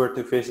we were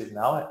to visit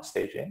now at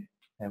staging,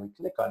 and we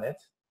click on it,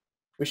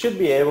 we should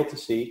be able to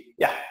see,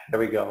 yeah, there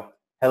we go,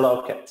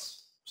 hello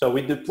cats. So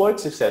we deployed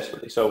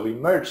successfully. So we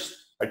merged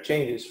our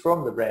changes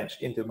from the branch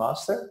into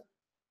master,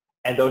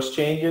 and those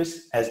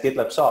changes, as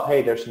GitLab saw,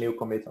 hey, there's a new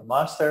commit on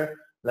master,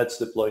 let's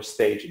deploy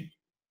staging.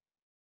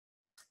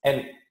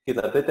 And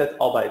GitLab did that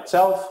all by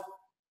itself,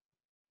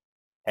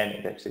 and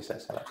it actually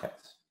says hello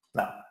cats.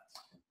 Now,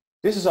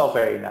 this is all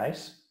very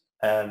nice,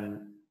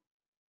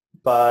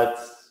 but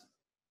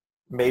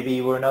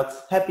maybe we're not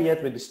happy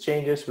yet with these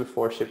changes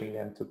before shipping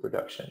them to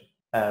production.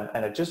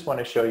 And I just want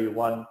to show you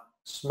one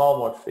small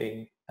more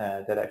thing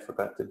that I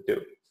forgot to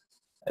do.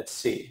 Let's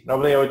see.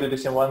 Normally I would do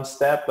this in one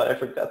step, but I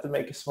forgot to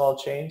make a small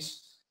change.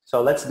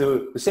 So let's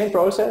do the same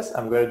process.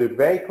 I'm going to do it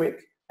very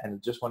quick, and I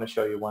just want to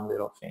show you one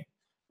little thing.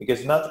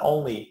 Because not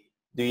only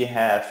do you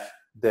have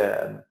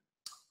the,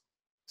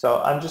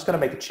 so I'm just going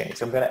to make a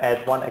change. I'm going to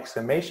add one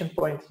exclamation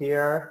point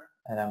here,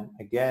 and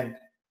again,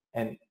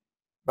 and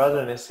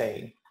rather than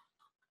saying,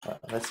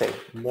 let's say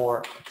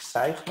more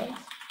excitement,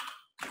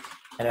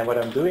 and then what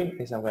I'm doing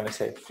is I'm going to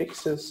say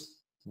fixes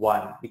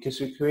 1, because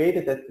we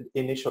created that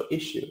initial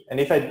issue. And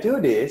if I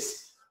do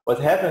this, what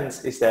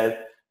happens is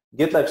that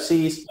GitLab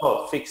sees,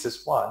 oh,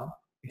 fixes 1,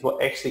 it will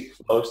actually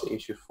close the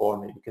issue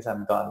for me because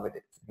I'm done with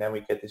it. And then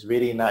we get this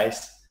really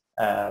nice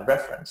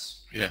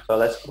reference. Yeah. So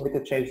let's commit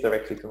the change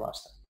directly to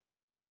master.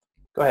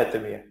 Go ahead,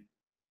 Tamir.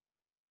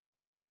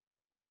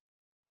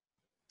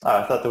 Oh,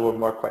 I thought there were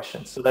more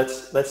questions. So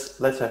let's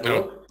have a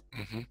look.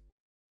 Mm-hmm.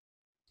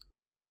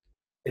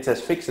 It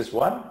says fixes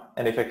 1,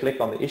 and if I click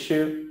on the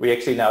issue, we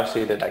actually now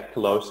see that I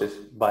closed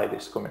it by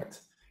this commit.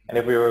 And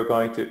if we were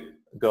going to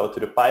go to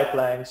the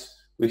pipelines,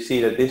 we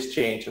see that this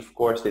change, of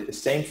course, did the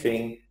same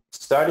thing,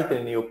 started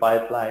a new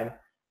pipeline,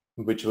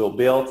 which we'll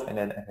build and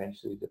then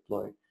eventually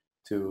deploy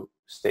to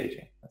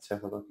staging. Let's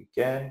have a look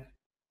again.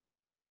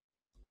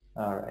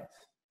 All right.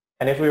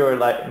 And if we were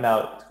like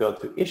now to go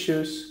to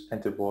issues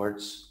and to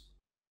boards,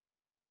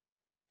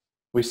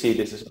 we see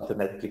this is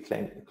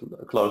automatically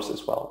closed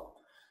as well.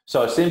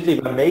 So simply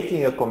by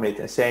making a commit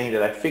and saying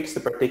that I fixed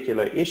a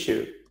particular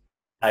issue,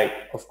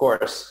 of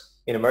course,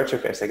 in a merge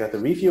request, I got the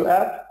review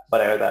app,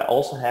 but what I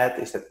also had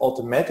is that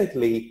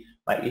automatically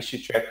my issue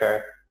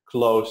tracker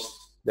closed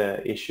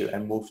the issue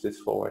and moved it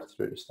forward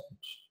through the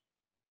stage.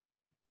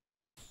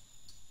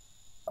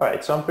 All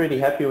right, so I'm pretty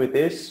happy with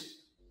this.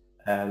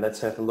 Let's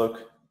have a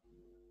look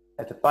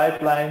at the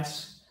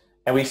pipelines.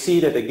 And we see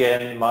that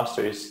again,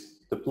 master is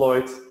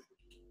deployed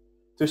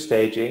to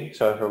staging.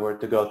 So if I were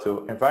to go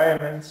to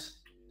environments,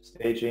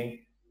 staging,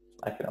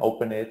 I can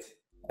open it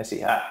and see,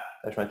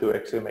 there's my 2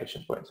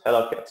 exclamation points.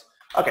 Hello cats.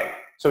 Okay,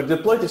 so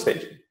deploy to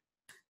staging.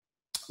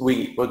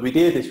 What we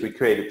did is we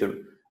created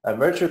a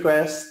merge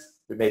request,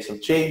 we made some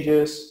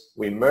changes,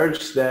 we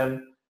merged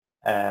them,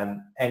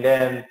 and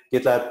then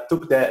GitLab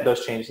took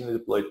those changes and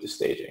deployed to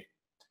staging.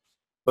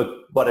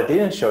 But what I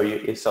didn't show you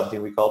is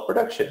something we call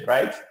production,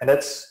 right? And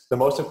that's the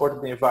most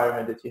important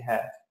environment that you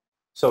have.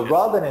 So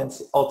rather than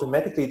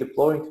automatically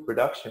deploying to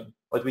production,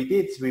 what we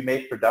did is we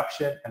made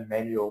production a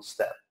manual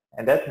step.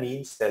 And that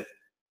means that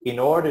in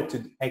order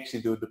to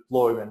actually do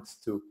deployment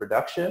to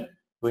production,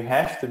 we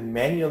have to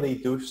manually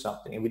do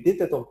something. And we did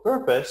that on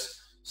purpose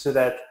so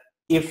that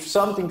if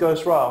something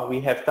goes wrong,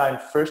 we have time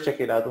to first check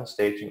it out on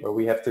staging, or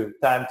we have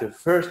time to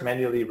first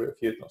manually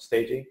review it on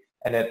staging,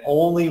 and then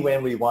only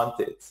when we want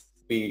it,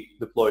 we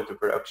deploy to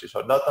production.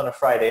 So not on a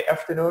Friday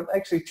afternoon.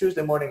 Actually,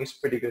 Tuesday morning is a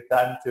pretty good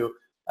time to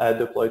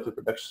deploy to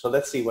production. So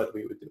let's see what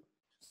we would do.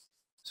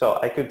 So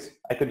I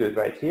could do it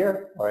right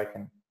here, or I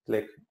can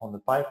click on the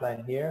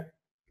pipeline here.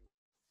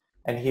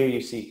 And here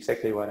you see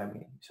exactly what I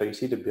mean. So you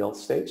see the build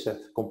stage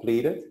that's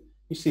completed.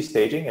 You see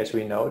staging, as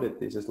we know that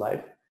this is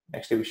live.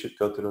 Actually, we should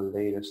go to the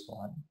latest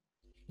one.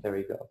 There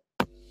we go.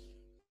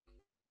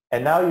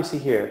 And now you see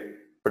here,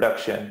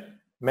 production,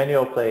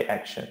 manual play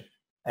action.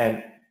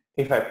 And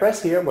if I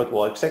press here, what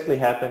will exactly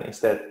happen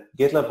is that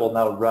GitLab will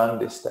now run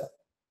this step.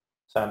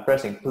 So I'm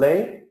pressing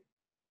play,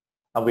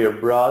 and we are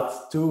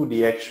brought to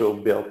the actual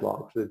build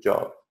log, the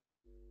job.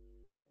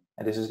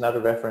 And this is not a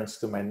reference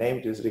to my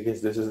name, just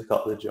because this is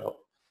called the job.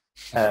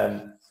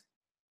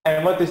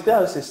 And what this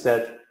does is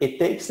that it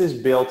takes this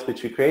build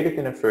which we created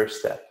in the first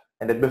step,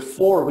 and that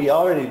before we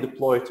already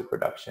deployed to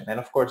production. And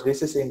of course,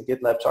 this is in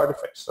GitLab's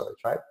artifact storage,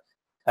 right?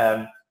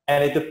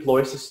 And it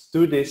deploys us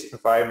to this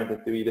environment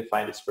that we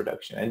define as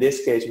production. In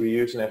this case, we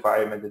use an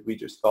environment that we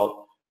just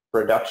called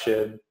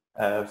production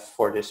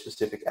for this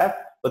specific app.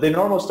 But in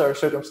normal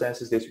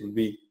circumstances, this would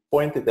be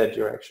pointed at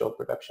your actual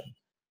production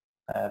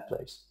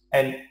place.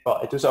 And well,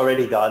 it was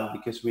already done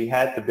because we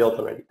had the build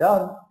already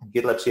done.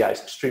 GitLab CI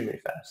is extremely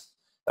fast.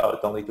 So it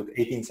only took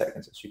 18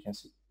 seconds, as you can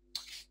see.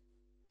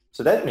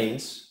 So that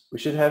means we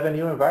should have a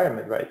new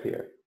environment right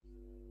here.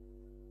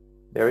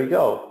 There we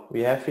go.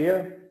 We have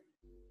here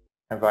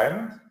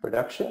environment,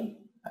 production,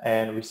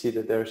 and we see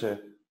that there's a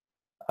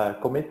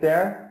commit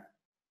there.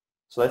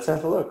 So let's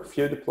have a look.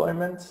 View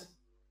deployment.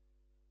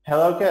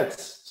 Hello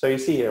cats. So you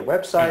see here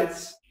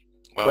websites,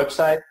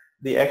 website,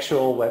 the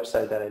actual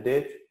website that I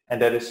did,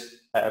 and that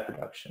is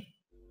production.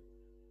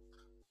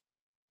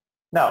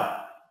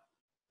 Now,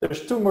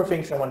 there's 2 more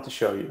things I want to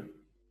show you.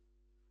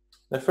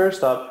 The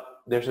first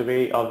up, there's a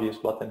very obvious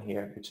button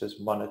here, which is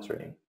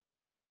monitoring.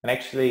 And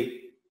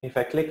actually, if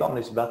I click on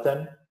this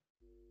button,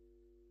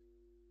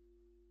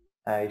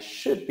 I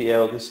should be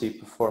able to see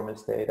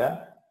performance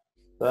data,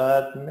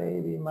 but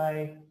maybe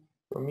my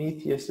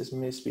Prometheus is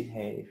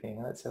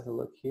misbehaving. Let's have a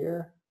look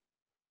here.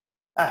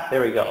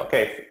 There we go.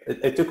 Okay,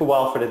 it took a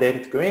while for the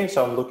data to come in,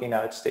 so I'm looking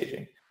now at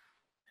staging.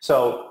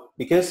 So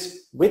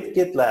because with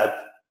GitLab,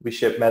 we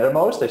ship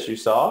Mattermost, as you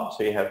saw,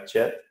 so you have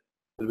chat,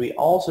 but we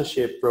also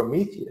ship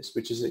Prometheus,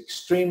 which is an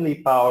extremely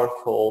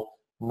powerful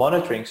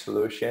monitoring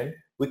solution.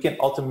 We can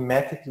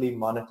automatically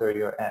monitor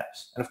your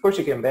apps. And of course,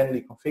 you can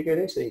manually configure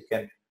this, so you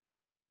can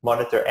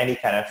monitor any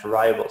kind of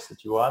variables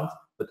that you want.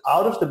 But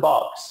out of the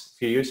box,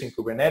 if you're using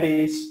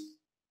Kubernetes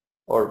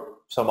or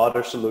some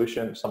other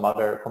solution, some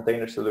other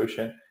container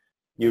solution,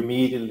 you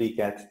immediately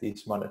get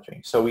these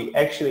monitoring. So we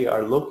actually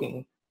are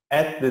looking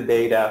at the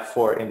data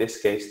for, in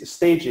this case, the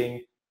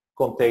staging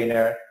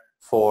container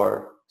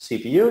for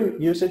CPU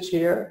usage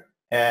here,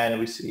 and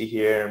we see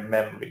here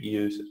memory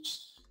usage.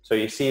 So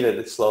you see that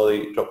it's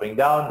slowly dropping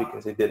down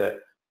because it did a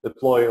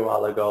deploy a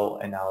while ago,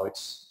 and now it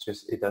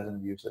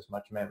doesn't use as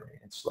much memory.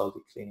 It's slowly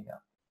cleaning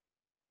up.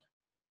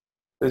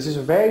 This is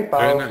a very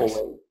powerful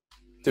way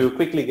to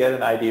quickly get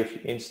an idea of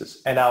your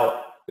instance. And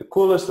now the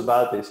coolest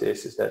about this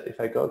is that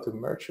if I go to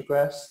merge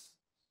request,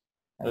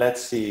 and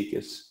let's see,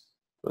 because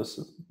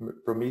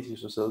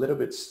Prometheus was a little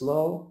bit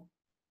slow.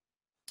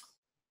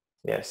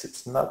 Yes,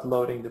 it's not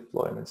loading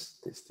deployment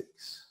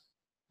statistics.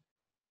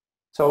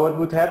 So what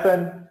would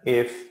happen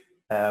if,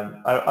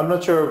 I'm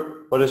not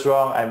sure what is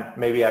wrong,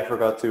 maybe I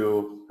forgot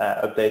to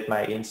update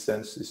my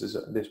instance.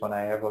 This one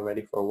I have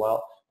already for a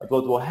while. But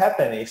what will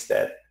happen is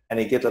that, and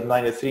in GitLab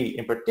 9.2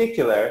 in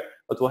particular,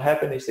 what will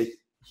happen is that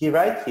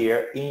right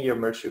here in your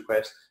merge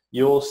request,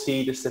 you will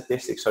see the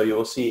statistics. So you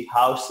will see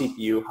how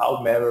CPU,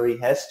 how memory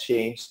has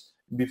changed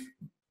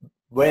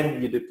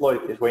when you deploy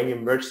this, when you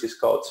merge this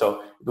code.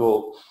 So it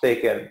will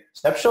take a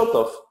snapshot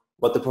of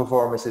what the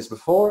performance is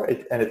before,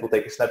 and it will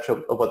take a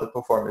snapshot of what the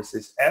performance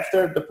is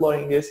after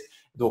deploying this.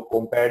 It will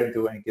compare them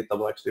to, and GitLab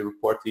will actually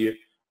report to you,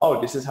 oh,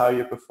 this is how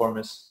your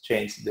performance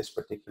changed in this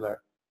particular,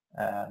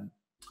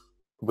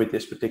 with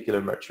this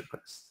particular merge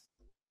request.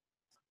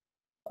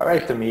 All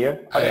right,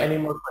 Tamir, are there any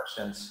more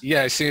questions?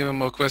 Yeah, I see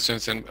more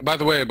questions. And by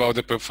the way, about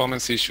the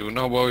performance issue,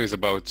 no worries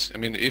about, I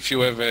mean, if you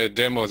have a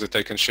demo that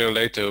I can share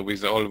later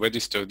with all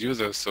registered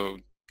users, so,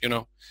 you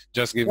know,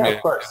 just give me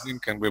a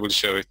link and we will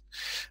share it.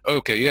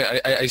 Okay,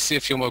 yeah, I see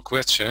a few more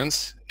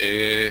questions.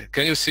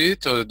 Can you see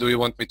it, or do you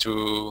want me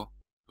to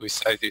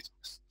recite it?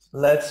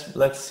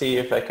 Let's see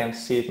if I can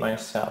see it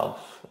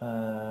myself.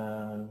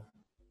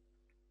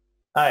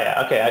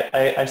 Yeah, okay,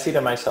 I see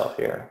them myself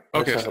here.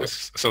 Okay,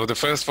 so the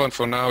first one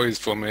for now is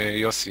from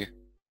Yossi.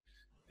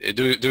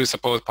 Do you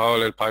support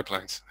parallel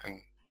pipelines?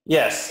 And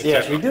yes,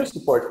 we do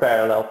support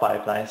parallel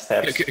pipeline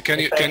steps. Can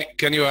you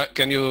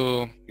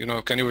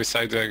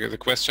recite the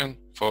question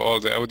for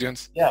all the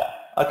audience? Yeah.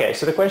 Okay.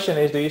 So the question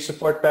is, do you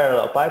support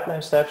parallel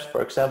pipeline steps?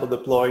 For example,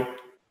 deploy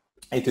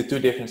into 2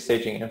 different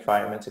staging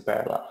environments in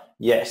parallel.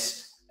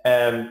 Yes.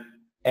 And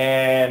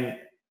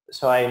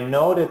so I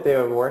know that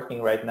they're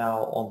working right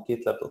now on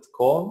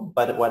GitLab.com,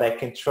 but what I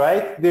can try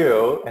to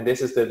do, and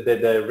this is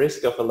the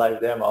risk of a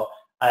live demo,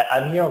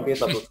 I'm here on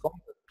GitLab.com,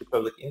 the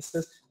public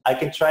instance. I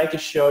can try to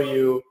show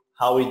you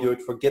how we do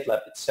it for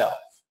GitLab itself.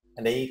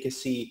 And then you can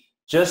see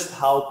just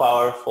how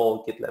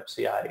powerful GitLab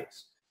CI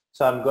is.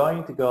 So I'm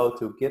going to go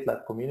to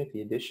GitLab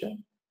Community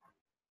Edition.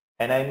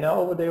 And I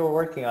know they were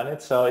working on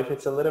it, so if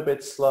it's a little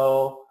bit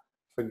slow,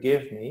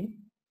 forgive me.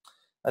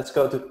 Let's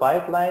go to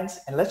pipelines,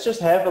 and let's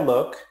just have a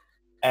look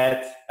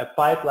at a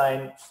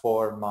pipeline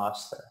for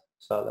master.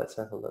 So let's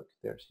have a look.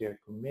 There's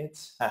here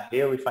commits.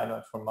 Here we find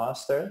one for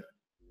master.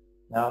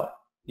 Now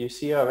you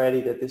see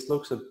already that this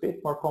looks a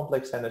bit more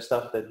complex than the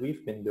stuff that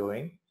we've been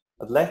doing,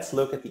 but let's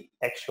look at the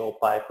actual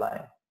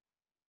pipeline.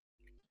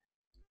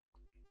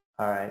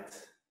 All right.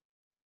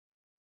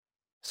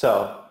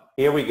 So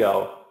here we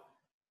go.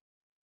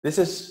 This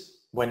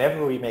is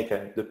whenever we make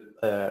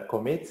a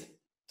commit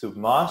to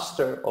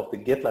master of the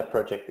GitLab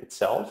project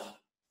itself.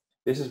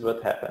 This is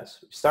what happens.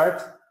 We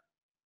start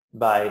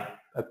by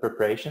a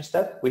preparation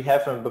step. We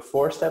have a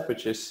before step,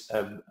 which is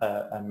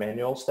a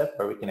manual step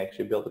where we can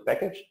actually build a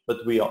package,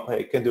 but we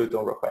can do it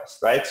on request,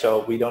 right?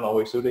 So we don't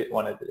always do it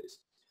when it is.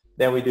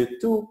 Then we do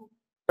 2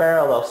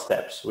 parallel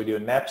steps. We do a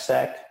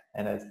knapsack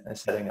and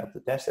setting up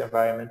the test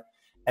environment.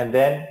 And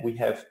then we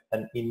have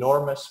an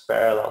enormous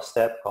parallel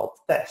step called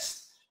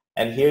test.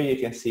 And here you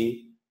can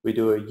see we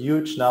do a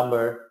huge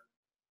number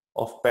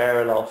of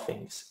parallel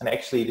things. And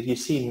actually you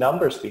see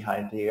numbers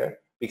behind here,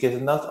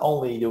 because not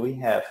only do we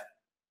have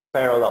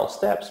parallel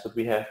steps, but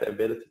we have the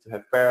ability to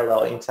have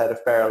parallel inside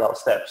of parallel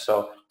steps.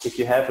 So if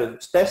you have a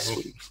test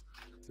suite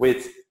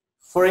with,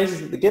 for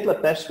instance, the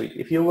GitLab test suite,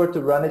 if you were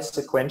to run it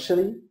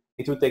sequentially,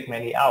 it would take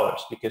many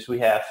hours because we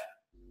have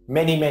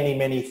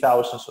many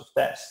thousands of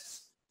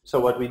tests. So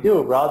what we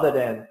do, rather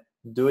than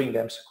doing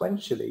them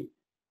sequentially,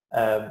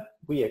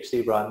 we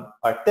actually run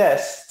our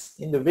tests,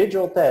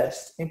 individual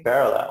tests, in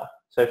parallel.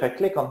 So if I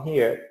click on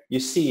here, you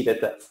see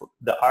that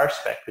the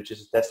RSpec, which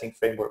is a testing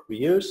framework we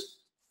use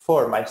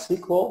for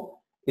MySQL,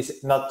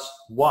 is not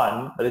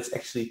 1, but it's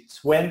actually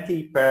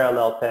 20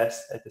 parallel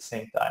tests at the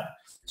same time.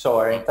 So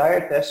our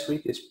entire test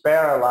suite is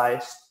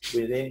parallelized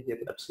within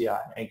GitLab CI.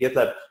 And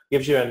GitLab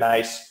gives you a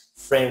nice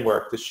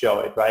framework to show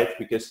it, right?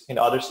 Because in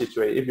other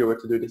situations, if you were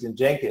to do this in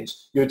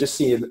Jenkins, you would just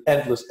see an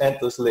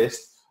endless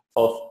list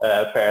of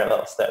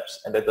parallel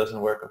steps. And that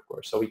doesn't work, of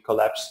course. So we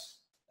collapse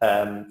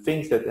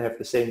things that have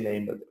the same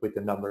name but with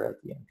the number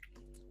at the end.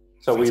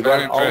 So we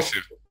run all.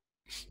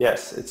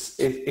 Yes, it's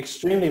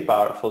extremely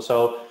powerful.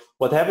 So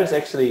what happens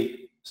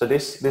actually? So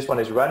this one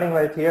is running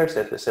right here.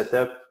 Set the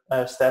setup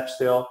step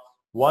still.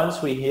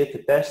 Once we hit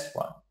the test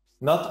one,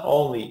 not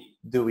only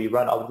do we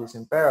run all of this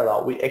in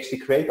parallel, we actually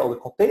create all the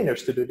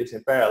containers to do this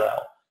in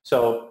parallel.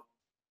 So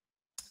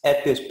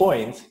at this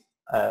point,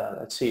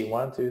 let's see,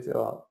 1, 2, 3,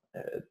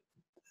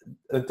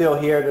 until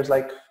here there's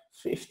like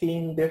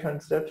 15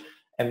 different steps,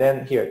 and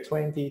then here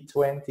 20,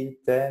 20,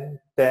 10,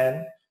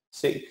 10,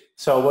 6.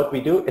 So what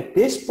we do at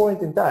this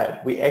point in time,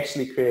 we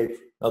actually create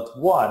not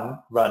one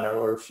runner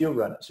or a few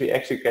runners. We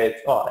actually create,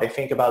 I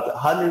think about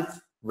 100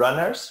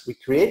 runners. We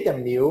create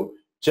them new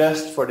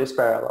just for this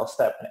parallel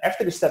step. And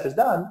after this step is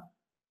done,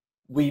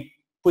 we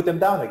put them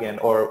down again,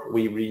 or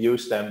we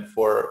reuse them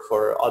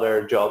for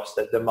other jobs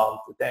that demand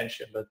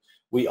attention. But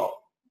we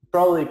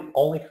probably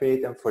only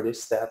create them for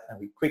this step, and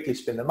we quickly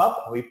spin them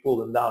up and we pull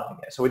them down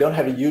again. So we don't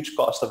have a huge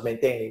cost of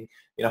maintaining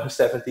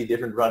 70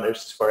 different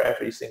runners for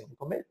every single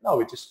commit. No,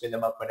 we just spin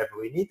them up whenever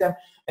we need them,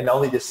 and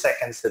only the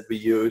seconds that we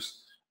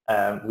use,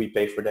 we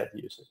pay for that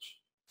usage.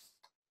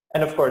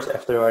 And of course,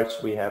 afterwards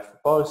we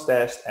have post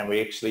test, and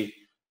we actually,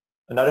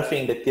 another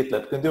thing that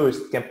GitLab can do is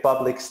it can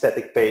public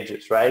static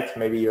pages, right?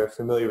 Maybe you're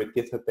familiar with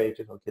GitHub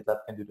pages, or GitLab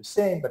can do the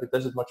same, but it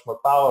does it much more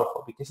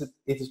powerful because it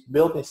is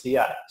built in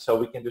CI. So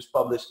we can just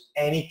publish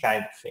any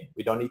kind of thing.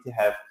 We don't need to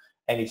have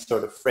any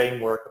sort of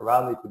framework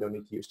around it. We don't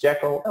need to use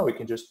Jekyll. No, we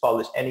can just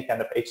publish any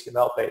kind of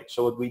HTML page.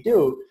 So what we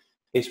do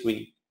is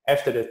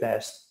after the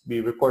test,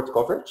 we record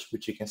coverage,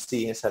 which you can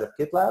see inside of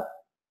GitLab.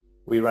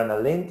 We run a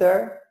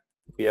linter,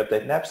 we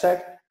update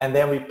knapsack, and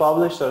then we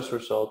publish those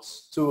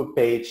results to a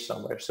page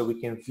somewhere so we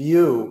can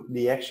view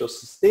the actual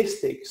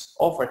statistics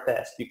of our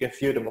test. You can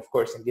view them, of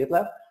course, in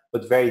GitLab,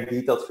 but very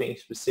detailed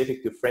things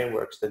specific to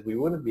frameworks that we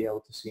wouldn't be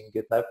able to see in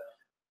GitLab,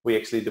 we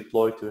actually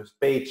deploy to a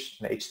page,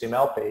 an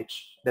HTML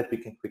page, that we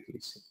can quickly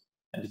see.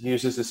 And it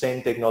uses the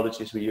same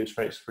technologies we use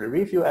for the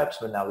review apps,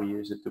 but now we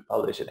use it to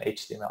publish an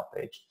HTML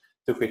page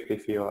to quickly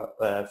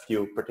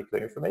view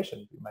particular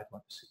information you might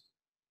want to see.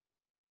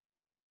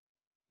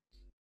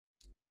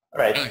 All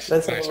right, nice,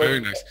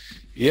 very nice.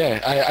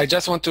 Yeah, I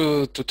just want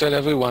to tell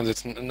everyone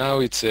that now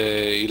it's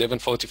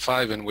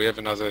 11:45 and we have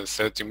another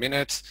 30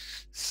 minutes.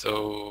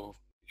 So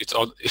it's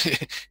all.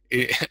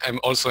 I'm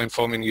also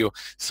informing you.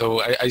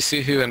 So I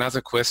see here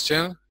another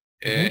question,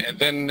 and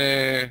then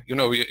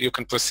you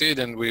can proceed,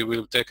 and we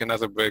will take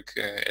another break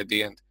at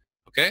the end.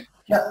 Okay?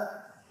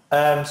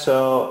 Yeah.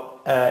 So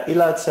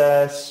Elad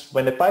says,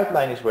 when the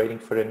pipeline is waiting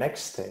for the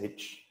next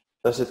stage,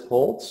 does it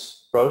hold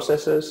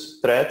processes,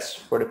 threads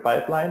for the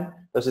pipeline?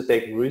 Does it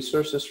take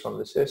resources from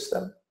the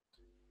system?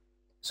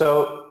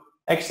 So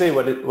actually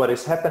what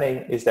is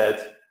happening is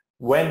that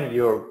when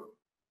you're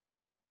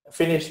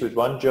finished with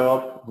one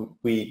job,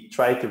 we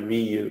try to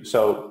reuse.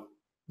 So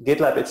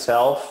GitLab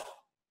itself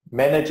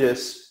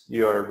manages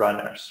your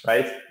runners,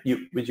 right?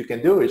 What you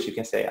can do is you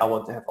can say, I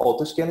want to have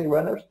auto-scaling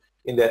runners.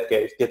 In that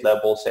case,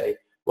 GitLab will say,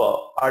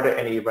 well, are there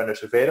any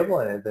runners available?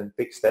 And it then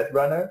picks that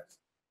runner.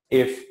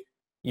 If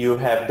you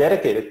have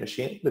dedicated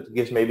machine, but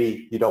because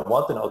maybe you don't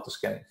want an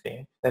auto-scanning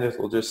thing, then it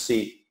will just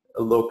see,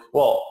 look,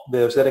 well,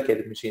 those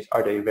dedicated machines,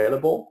 are they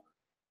available?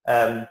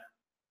 But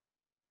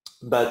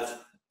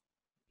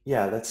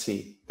yeah, let's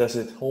see. Does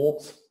it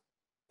hold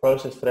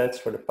process threads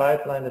for the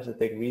pipeline? Does it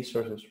take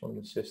resources from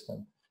the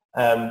system?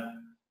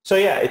 So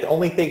yeah, it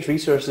only takes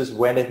resources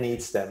when it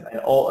needs them.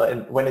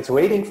 And when it's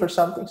waiting for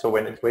something, so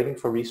when it's waiting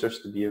for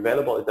resources to be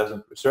available, it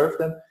doesn't reserve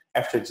them.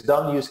 After it's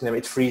done using them,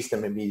 it frees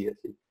them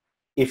immediately.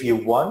 If you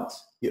want,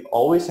 you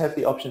always have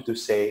the option to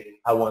say,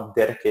 I want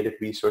dedicated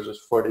resources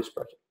for this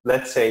project.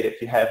 Let's say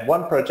that you have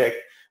one project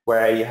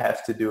where you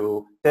have to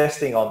do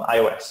testing on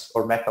iOS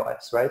or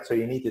macOS, right? So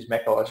you need this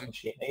macOS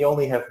machine, and you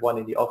only have one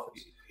in the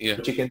office. Yeah.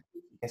 But you can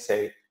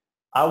say,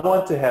 I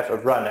want to have a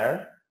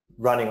runner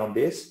running on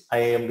this. I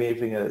am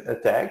giving a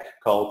tag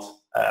called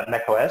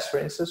macOS, for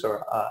instance,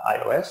 or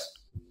iOS.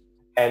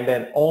 And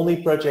then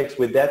only projects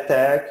with that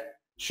tag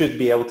should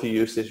be able to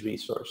use this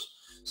resource.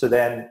 So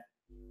then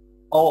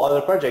all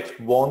other projects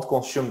won't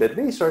consume that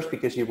resource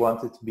because you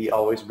want it to be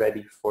always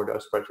ready for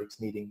those projects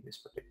needing this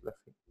particular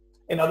thing.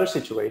 In other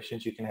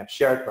situations, you can have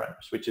shared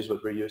runners, which is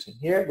what we're using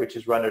here, which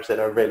is runners that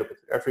are available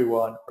to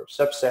everyone or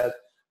subset.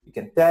 You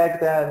can tag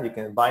them, you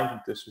can bind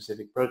them to a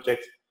specific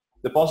project.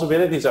 The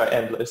possibilities are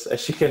endless,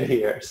 as you can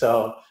hear.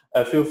 So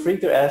feel free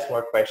to ask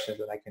more questions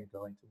and I can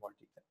go into more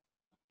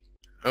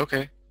detail.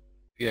 Okay.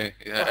 Yeah,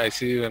 I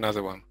see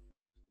another one.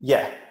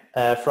 Yeah.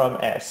 From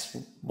S.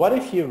 What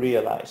if you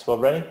realize while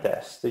running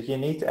tests that you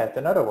need to add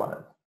another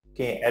one?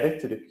 Can you add it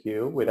to the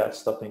queue without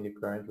stopping the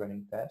current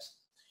running test?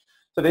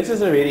 So this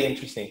is a really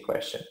interesting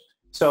question.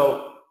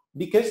 So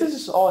because this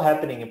is all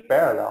happening in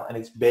parallel and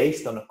it's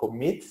based on a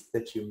commit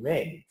that you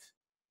made,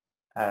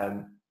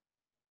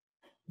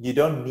 you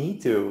don't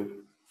need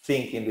to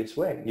think in this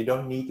way. You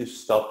don't need to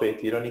stop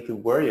it. You don't need to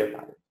worry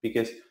about it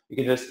because you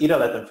can just either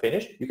let them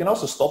finish. You can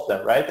also stop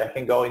them, right? I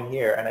can go in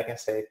here and I can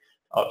say,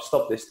 oh,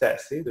 stop this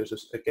test. See, there's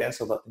a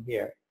cancel button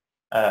here.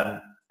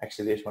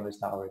 Actually, this one is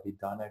now already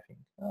done, I think.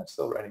 It's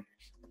still running.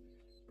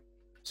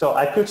 So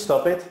I could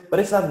stop it, but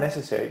it's not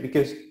necessary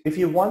because if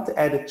you want to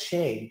add a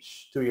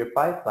change to your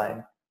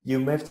pipeline, you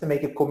have to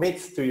make a commit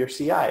to your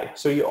CI.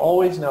 So you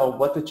always know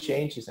what the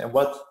change is and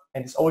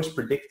it's always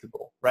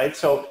predictable, right?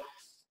 So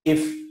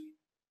if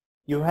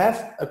you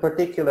have a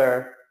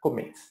particular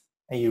commit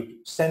and you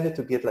send it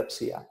to GitLab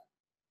CI,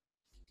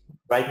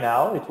 right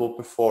now it will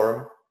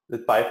perform the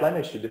pipeline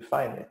as you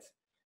define it.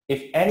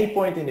 If any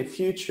point in the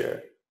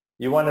future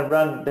you want to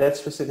run that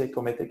specific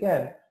commit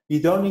again, you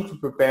don't need to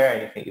prepare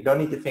anything. You don't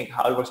need to think,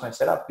 how was my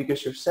setup?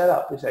 Because your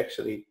setup is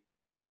actually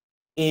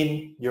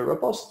in your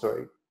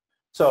repository.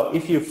 So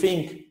if you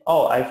think,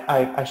 oh,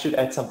 I should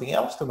add something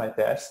else to my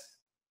test,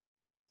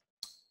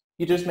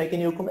 you just make a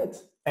new commit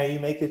and you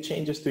make the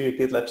changes to your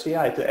GitLab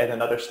CI to add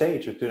another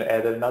stage or to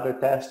add another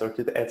test or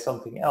to add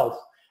something else,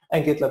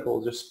 and GitLab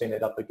will just spin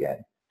it up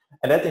again.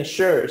 And that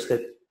ensures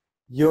that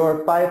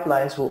your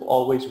pipelines will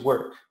always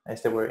work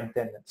as they were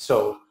intended.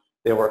 So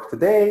they work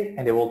today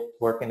and they will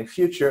work in the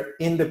future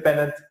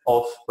independent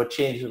of what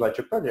changes about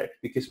your project,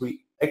 because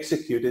we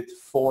executed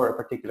for a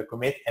particular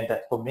commit and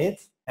that commit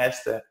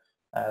has the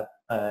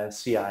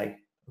CI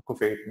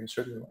configured in a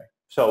certain way.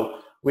 So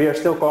we are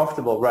still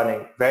comfortable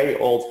running very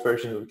old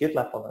versions of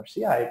GitLab on our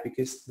CI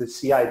because the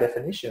CI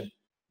definition,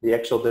 the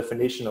actual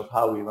definition of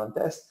how we run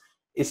tests,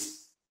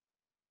 is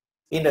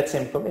in that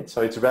same commit.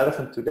 So it's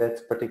relevant to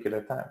that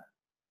particular time.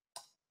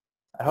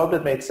 I hope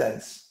that made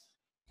sense.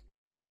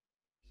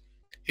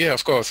 Yeah,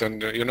 of course.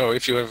 And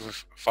if you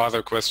have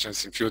further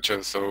questions in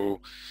future, so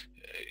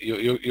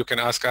you can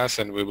ask us,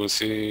 and we will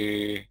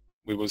find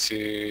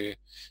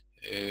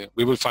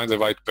the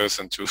right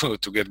person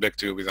to get back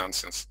to you with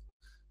answers.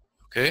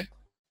 Okay.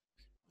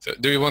 So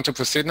do you want to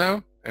proceed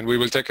now? And we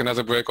will take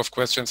another break of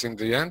questions in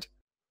the end.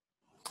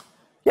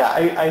 Yeah,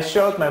 I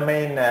showed my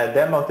main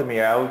demo to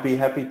Mir. I would be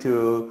happy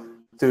to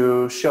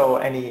show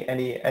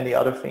any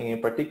other thing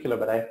in particular,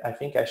 but I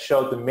think I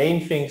showed the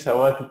main things I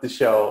wanted to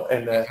show,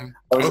 and I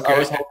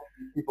was hoping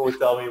people would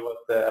tell me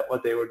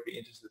what they would be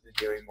interested in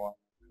hearing more.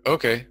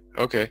 Okay.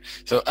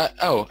 So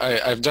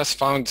I've just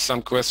found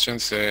some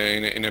questions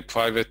in a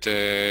private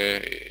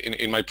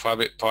in my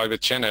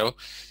private channel.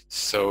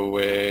 So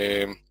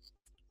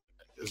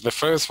the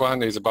first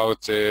one is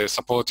about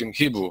supporting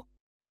Hebrew.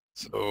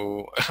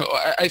 So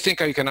I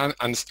think I can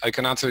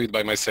answer it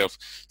by myself.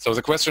 So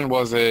the question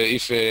was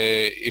if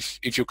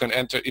you can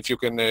enter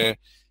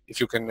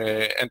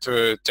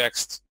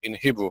text in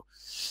Hebrew.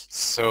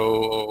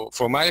 So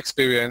from my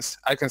experience,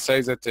 I can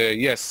say that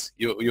yes,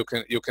 you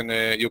can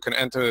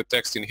enter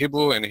text in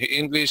Hebrew and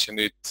English, and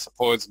it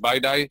supports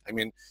BiDi. I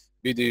mean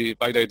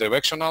BiDi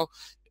directional,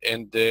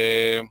 and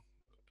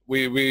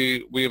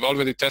we've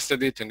already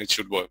tested it, and it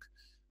should work.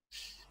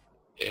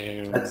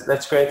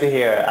 That's great to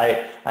hear.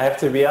 I have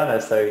to be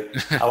honest, I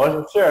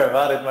wasn't sure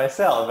about it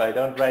myself. I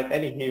don't write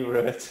any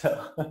Hebrew,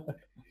 so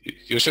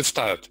you should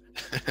start.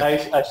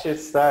 I should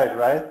start,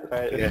 right?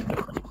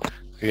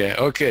 Yeah.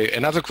 Okay.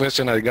 Another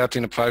question I got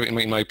in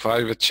my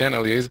private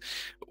channel is,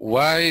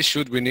 why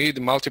should we need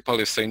multiple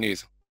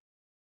assignees?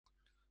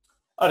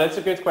 Oh, that's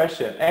a good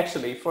question.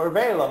 Actually, for a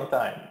very long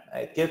time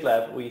at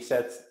GitLab, we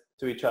said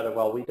to each other,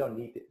 well, we don't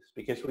need this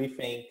because we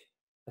think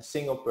a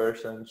single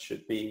person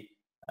should be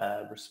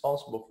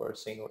responsible for a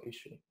single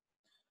issue.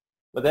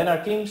 But then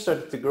our team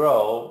started to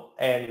grow,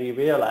 and we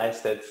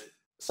realized that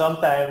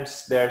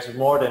sometimes there's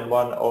more than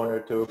one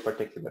owner to a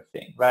particular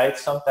thing, right?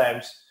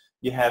 Sometimes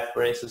you have,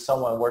 for instance,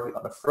 someone working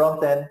on the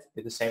front end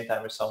at the same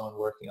time as someone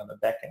working on the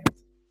back end.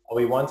 And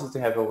we wanted to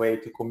have a way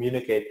to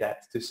communicate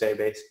that, to say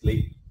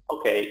basically,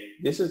 okay,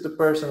 this is the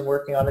person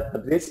working on it,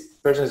 but this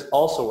person is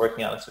also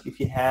working on it. So if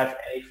you have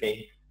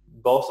anything,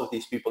 both of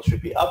these people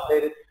should be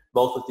updated.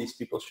 Both of these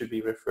people should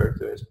be referred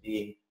to as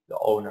being the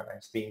owner,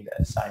 as being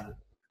the assigned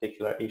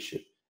particular issue.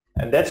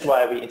 And that's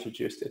why we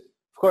introduced it.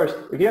 Of course,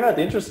 if you're not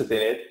interested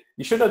in it,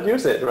 you should not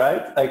use it,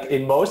 right? Like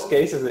in most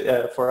cases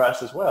for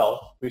us as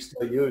well, we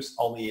still use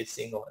only a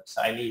single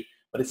assignee,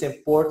 but it's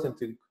important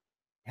to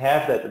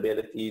have that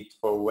ability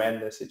for when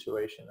the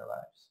situation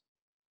arrives.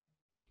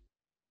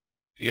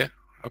 Yeah,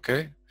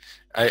 okay.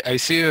 I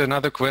see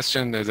another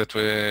question that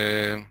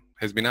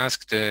has been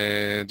asked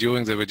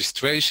during the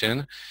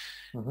registration.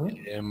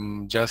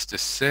 Mm-hmm. Just a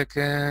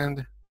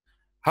second.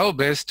 How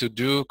best to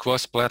do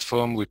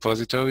cross-platform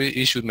repository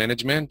issue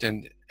management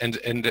and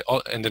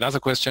another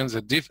question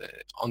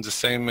on the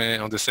same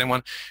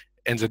one,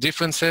 and the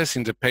differences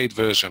in the paid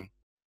versions.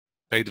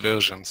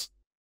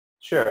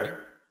 Sure.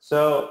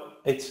 So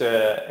it's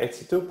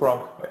a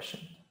two-pronged question.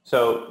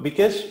 So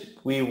because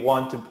we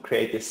want to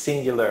create a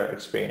singular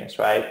experience,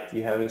 right?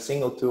 You have a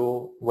single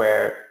tool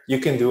where you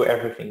can do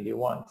everything you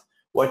want.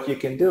 What you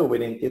can do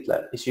within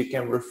GitLab is you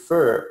can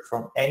refer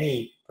from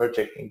any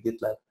project in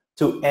GitLab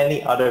to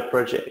any other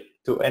project,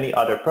 to any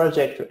other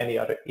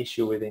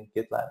issue within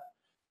GitLab.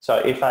 So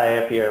if I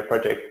have here a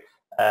project,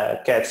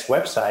 Cat's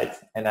website,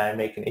 and I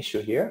make an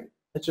issue here,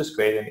 let's just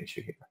create an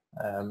issue here.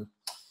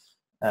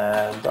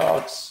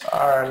 Dogs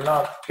are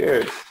not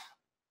good.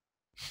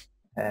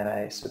 And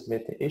I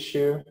submit the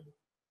issue.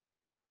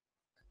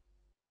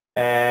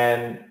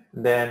 And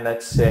then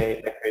let's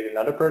say I create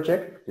another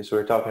project, because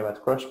we're talking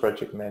about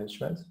cross-project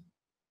management.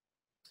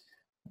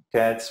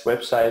 Cat's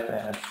website,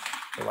 and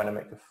I want to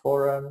make a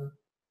forum.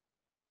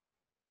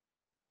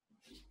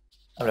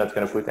 I'm not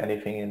going to put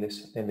anything in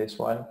this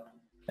one.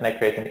 and I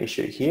create an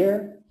issue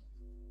here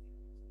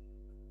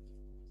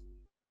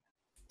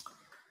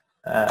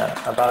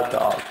about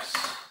dogs.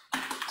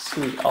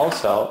 See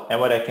also, and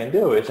what I can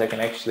do is I can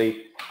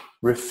actually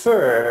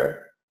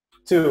refer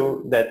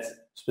to that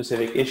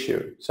specific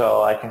issue.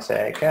 So I can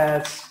say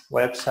cats,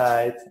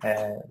 website,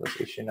 and it was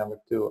issue number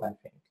 2, I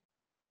think.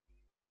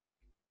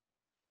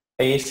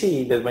 And you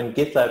see that when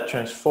GitLab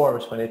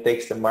transforms, when it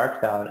takes the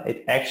markdown,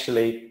 it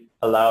actually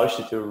allows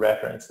you to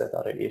reference that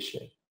other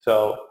issue.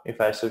 So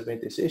if I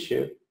submit this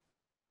issue,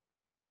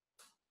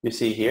 you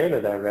see here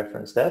that I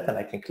reference that, and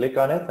I can click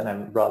on it and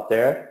I'm brought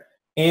there.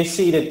 And you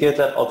see that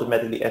GitLab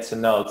automatically adds a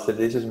note that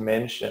this is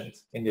mentioned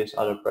in this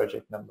other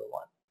project number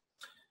 1.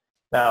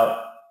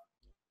 Now,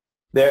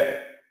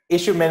 their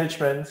issue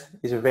management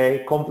is a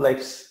very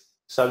complex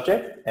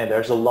subject, and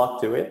there's a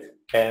lot to it,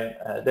 and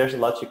there's a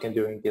lot you can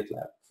do in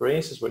GitLab. For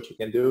instance, what you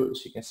can do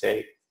is you can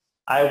say,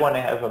 I want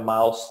to have a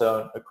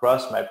milestone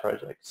across my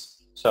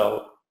projects.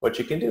 So what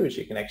you can do is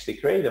you can actually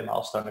create a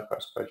milestone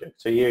across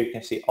projects. So here you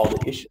can see all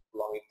the issues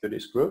belonging to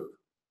this group,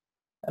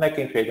 and I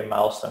can create a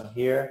milestone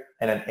here,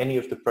 and then any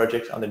of the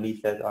projects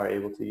underneath that are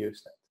able to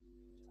use that.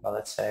 Well,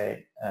 let's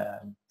say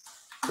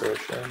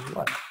version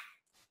 1.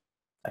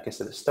 I can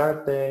set a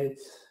start date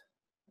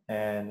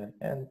and an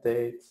end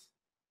date.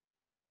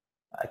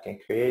 I can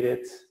create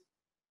it.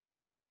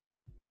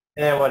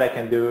 And what I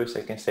can do is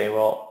I can say,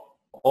 well,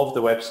 of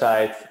the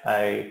website,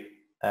 I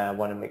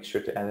want to make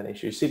sure to add an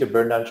issue. You see the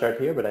burn down chart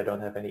here, but I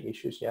don't have any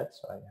issues yet,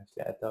 so I have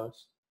to add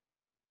those.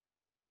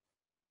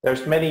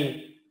 There's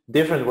many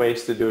different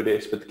ways to do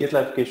this, but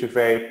GitLab gives you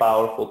very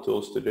powerful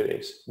tools to do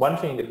this. One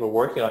thing that we're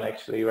working on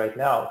actually right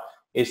now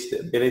is the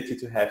ability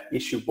to have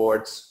issue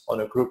boards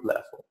on a group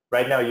level.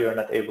 Right now you're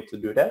not able to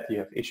do that. You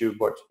have issue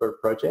boards per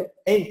project,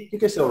 and you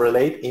can still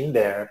relate in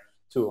there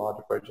to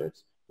other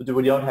projects, but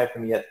we don't have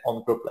them yet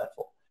on group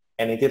level.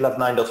 And in GitLab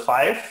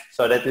 9.5,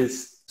 so that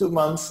is 2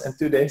 months and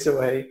 2 days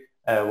away,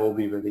 we'll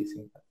be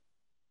releasing that.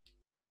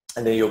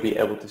 And then you'll be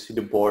able to see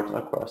the board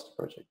across the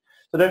project.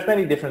 So there's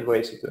many different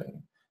ways of doing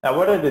it. Now,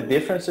 what are the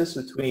differences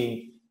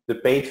between the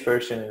paid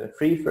version and the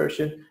free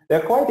version?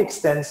 They're quite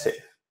extensive.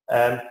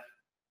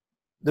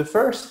 The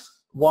first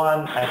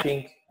one, I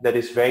think, that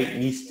is very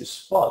easy to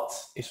spot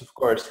is, of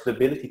course, the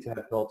ability to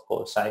have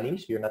multiple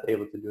assignees. You're not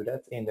able to do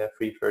that in the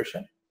free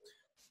version.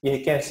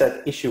 You can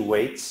set issue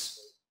weights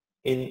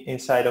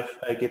inside of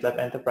GitLab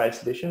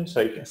Enterprise Edition. So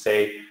you can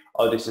say,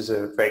 oh, this is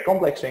a very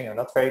complex thing or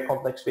not very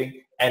complex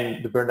thing,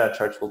 and the burn down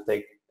charts will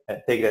take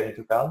that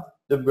into account.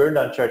 The burn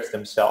down charts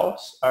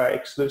themselves are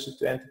exclusive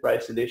to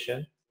Enterprise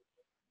Edition.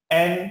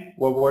 And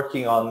we're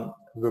working on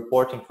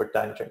reporting for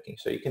time tracking.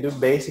 So you can do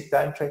basic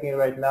time tracking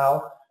right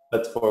now,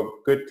 but for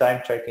good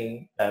time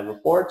tracking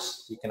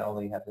reports, you can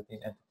only have it in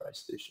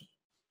Enterprise Edition.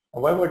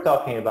 And when we're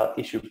talking about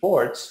issue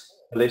boards,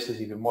 the list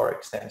is even more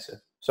extensive.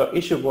 So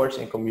issue boards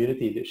in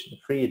Community Edition,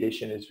 free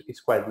edition, is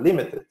quite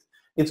limited.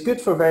 It's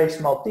good for very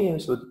small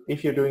teams, but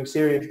if you're doing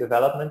serious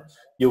development,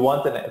 you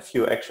want a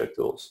few extra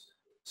tools.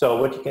 So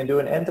what you can do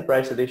in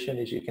Enterprise Edition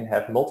is you can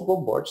have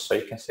multiple boards. So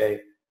you can say,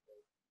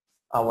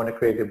 I want to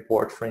create a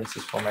board, for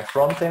instance, for my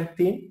front-end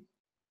team.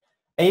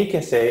 And you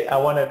can say, I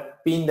want to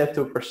pin that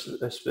to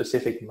a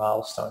specific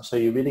milestone. So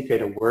you really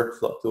create a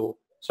workflow tool.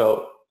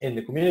 So in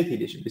the Community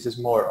Edition, this is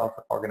more of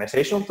an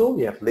organizational tool.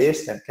 You have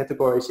lists and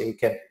categories, and you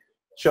can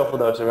shuffle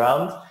those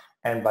around.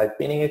 And by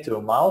pinning it to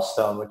a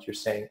milestone, what you're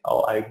saying,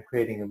 oh, I'm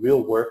creating a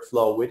real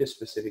workflow with a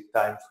specific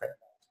time frame.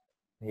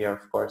 Here,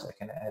 of course, I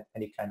can add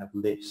any kind of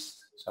list.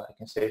 So I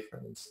can say,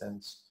 for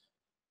instance,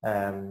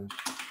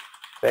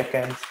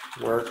 backend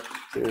work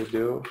to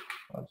do.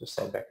 I'll just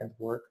say backend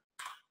work.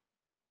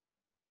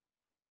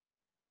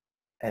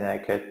 And I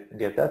could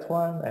get that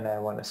one, and I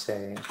want to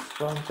say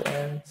front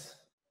end.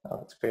 Oh,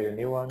 let's create a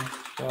new one,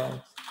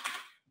 front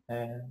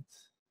end.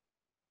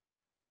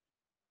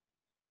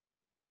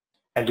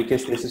 And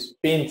because this is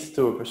pinned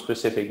to a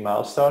specific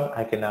milestone,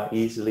 I can now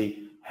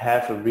easily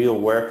have a real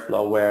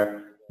workflow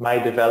where my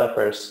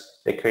developers,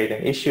 they create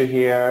an issue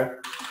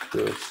here,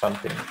 do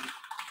something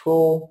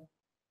cool,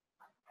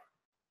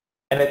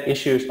 and that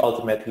issue is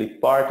automatically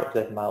part of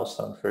that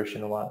milestone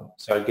version 1.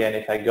 So again,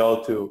 if I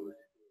go to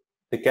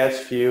the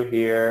cats view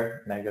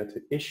here, and I go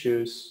to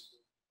issues,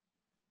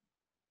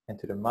 and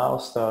to the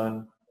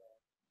milestone,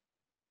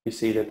 you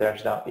see that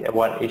there's now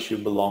one issue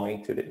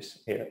belonging to this.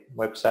 Here,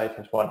 website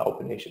has one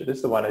open issue. This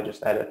is the one I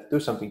just added. Do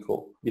something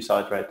cool. You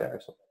saw it right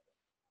there. So.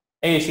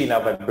 And you see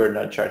now my burn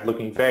down chart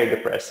looking very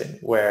depressing,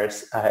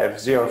 whereas I have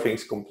 0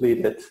 things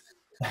completed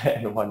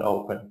and 1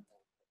 open.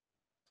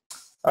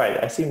 All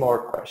right, I see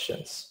more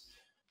questions.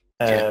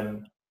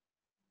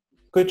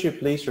 Could you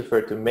please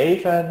refer to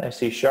Maven and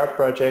C#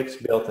 projects,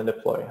 build and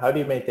deploy? How do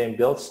you maintain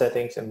build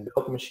settings and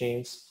build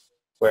machines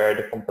where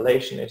the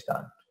compilation is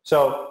done?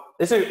 So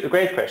this is a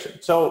great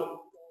question.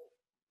 So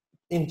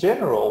in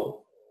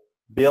general,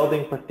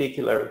 building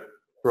particular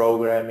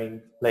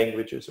programming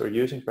languages or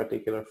using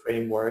particular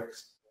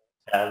frameworks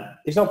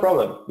is no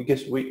problem,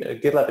 because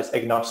GitLab is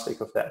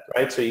agnostic of that,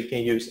 right? So you can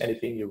use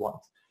anything you want.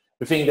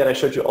 The thing that I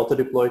showed you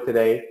auto-deploy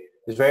today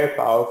is very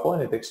powerful,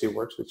 and it actually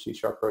works with C#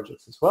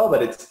 projects as well,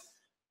 but it's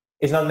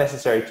it's not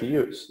necessary to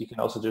use. You can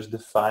also just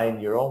define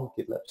your own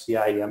GitLab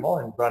CI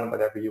YAML and run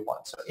whatever you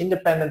want. So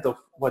independent of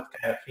what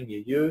kind of thing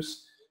you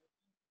use,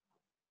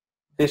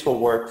 this will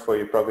work for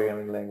your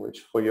programming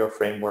language, for your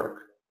framework.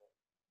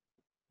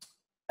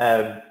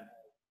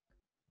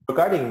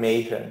 Regarding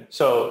Maven,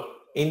 so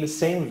in the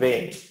same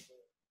vein,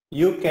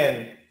 you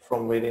can,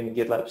 from within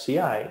GitLab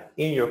CI,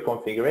 in your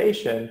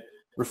configuration,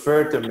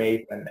 refer to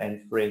Maven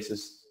and, for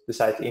instance,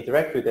 decide to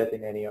interact with that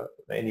in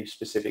any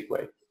specific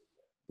way.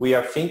 We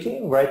are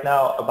thinking right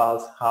now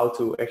about how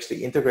to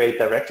actually integrate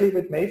directly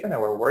with Maven,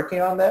 and we're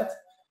working on that.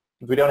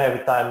 We don't have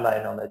a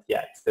timeline on that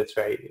yet.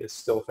 It's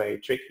still very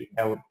tricky.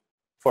 And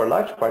for a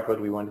large part,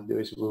 what we want to do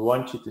is we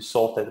want you to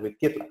solve that with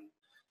GitLab.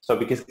 So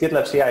because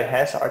GitLab CI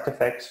has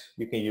artifacts,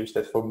 you can use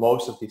that for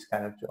most of these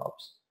kind of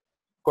jobs.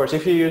 Of course,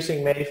 if you're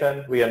using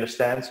Maven, we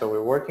understand, so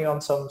we're working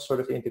on some sort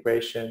of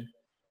integration,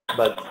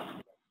 but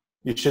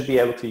you should be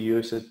able to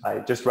use it by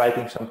just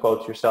writing some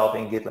code yourself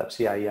in GitLab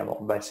CI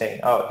YAML by saying,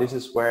 oh, this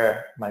is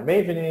where my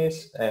Maven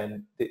is,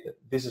 and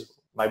this is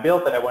my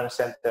build that I want to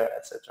send there,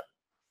 etc.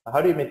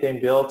 How do you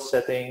maintain build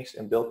settings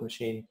and build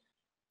machine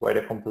where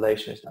the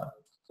compilation is done?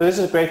 So this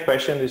is a great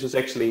question. This was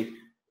actually,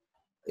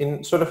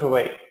 in sort of a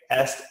way,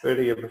 asked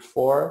earlier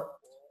before.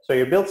 So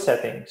your build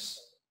settings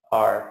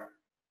are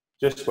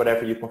just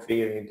whatever you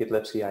configure in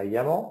GitLab CI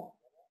YAML,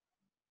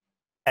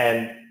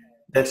 and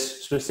that's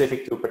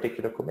specific to a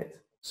particular commit.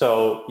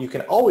 So you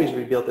can always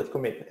rebuild that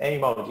commit at any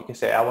moment. You can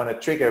say, I want to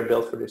trigger a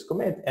build for this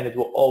commit, and it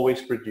will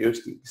always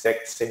produce the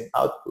exact same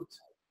output.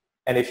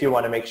 And if you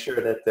want to make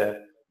sure that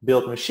the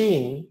build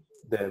machine,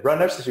 the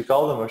runners as we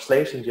call them, or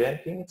slaves in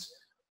Jenkins,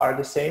 are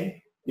the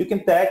same, you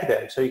can tag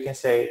them. So you can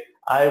say,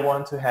 I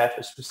want to have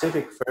a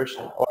specific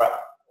version, or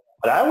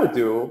what I would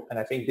do, and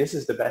I think this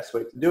is the best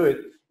way to do it,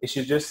 is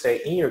you just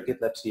say in your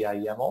GitLab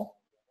CI YAML,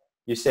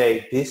 you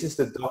say, this is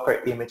the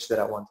Docker image that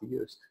I want to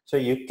use. So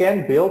you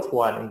can build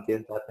one in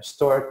GitLab and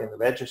store it in the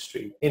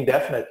registry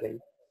indefinitely.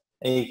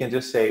 And you can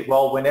just say,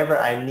 well, whenever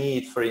I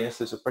need, for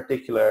instance, a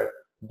particular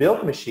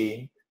build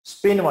machine,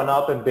 spin one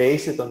up and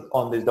base it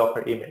on this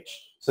Docker image.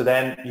 So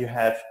then you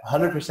have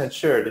 100%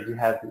 sure that you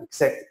have the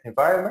exact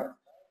environment,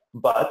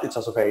 but it's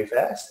also very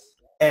fast.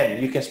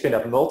 And you can spin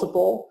up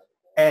multiple,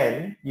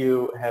 and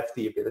you have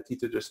the ability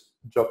to just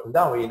drop them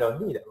down when you don't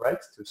need them, right?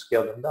 To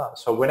scale them down.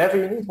 So whenever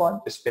you need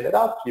one, just spin it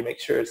up. You make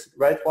sure it's the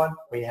right one.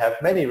 When you have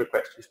many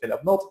requests, you spin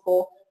up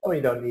multiple. And when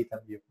you don't need them,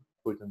 you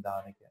put them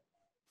down again.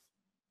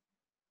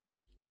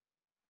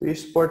 We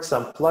support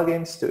some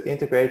plugins to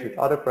integrate with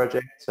other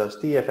projects, such as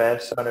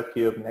TFS,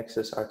 SonarQube,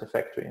 Nexus,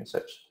 Artifactory, and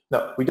such.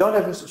 No, we don't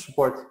have to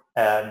support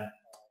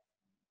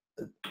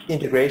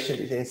integration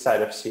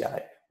inside of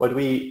CI. What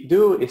we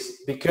do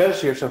is,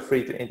 because you're so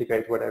free to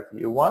integrate whatever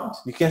you want,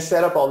 you can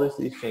set up all of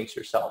these things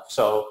yourself.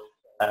 So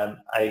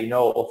I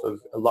know of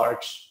a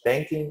large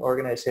banking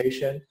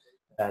organization.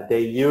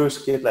 They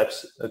use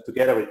GitLab's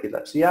together with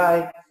GitLab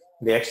CI.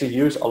 They actually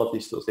use all of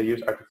these tools. They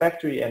use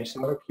Artifactory and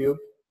SonarQube.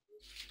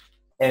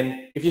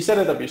 And if you set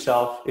it up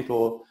yourself, it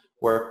will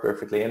work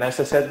perfectly. And as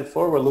I said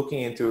before, we're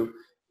looking into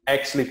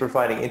actually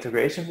providing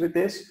integrations with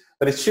this,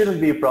 but it shouldn't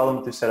be a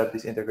problem to set up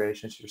these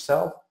integrations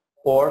yourself,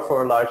 or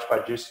for a large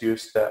part just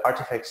use the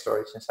artifact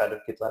storage inside of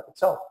GitLab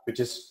itself, which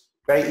is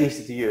very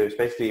easy to use.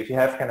 Basically, if you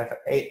have kind of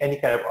any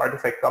kind of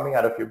artifact coming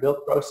out of your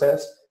build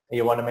process and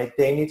you want to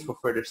maintain it for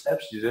further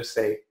steps, you just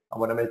say, I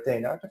want to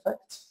maintain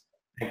artifacts,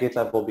 and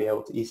GitLab will be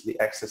able to easily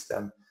access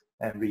them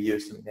and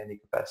reuse them in any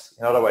capacity.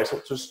 And otherwise,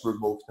 it'll just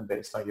remove them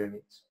based on your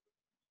needs.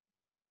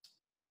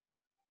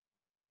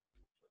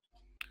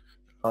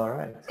 All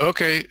right.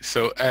 Okay,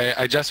 so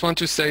I just want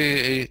to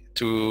say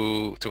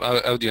to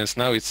our audience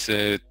now, it's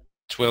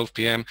 12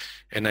 p.m.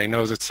 and I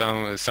know that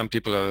some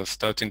people are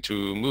starting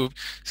to move.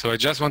 So I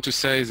just want to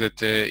say that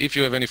if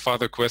you have any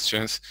further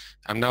questions,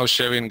 I'm now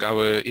sharing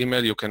our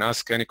email. You can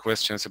ask any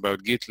questions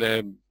about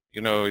GitLab.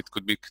 You know, it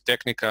could be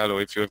technical, or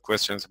if you have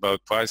questions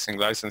about pricing,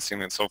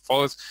 licensing, and so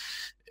forth.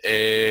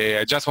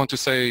 I just want to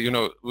say, you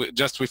know,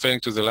 just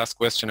referring to the last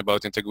question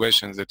about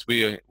integrations, that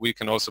we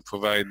can also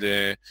provide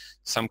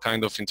some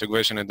kind of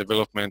integration and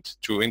development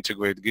to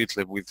integrate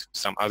GitLab with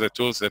some other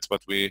tools. That's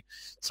what we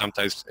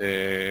sometimes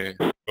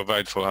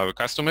provide for our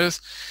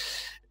customers.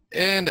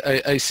 And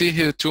I see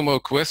here two more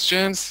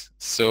questions.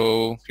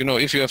 So, you know,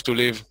 if you have to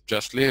leave,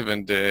 just leave.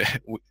 And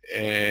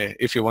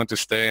if you want to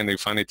stay and you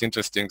find it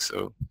interesting,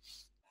 so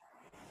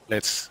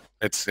let's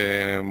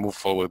move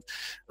forward.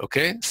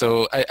 Okay,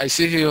 so I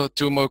see here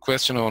two more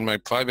questions on my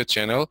private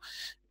channel.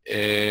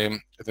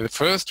 The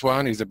first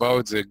one is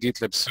about the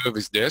GitLab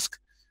service desk.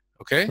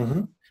 Okay,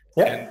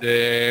 yeah.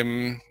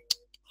 And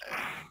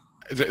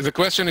the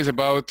question is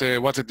about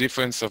what's the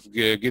difference of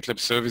GitLab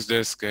service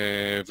desk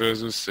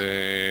versus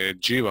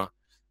Jira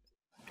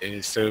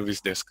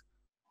service desk.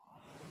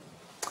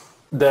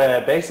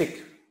 The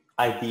basic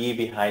idea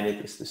behind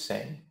it is the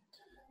same.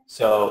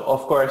 So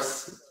of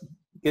course,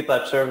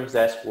 GitLab Service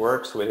Desk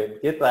works within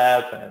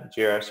GitLab, and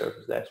Jira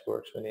Service Desk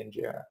works within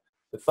Jira.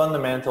 The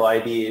fundamental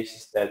idea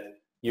is that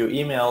you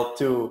email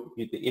to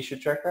the issue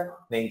tracker,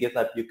 and in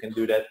GitLab you can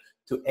do that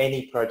to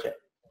any project.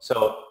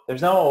 So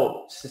there's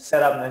no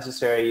setup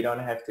necessary. You don't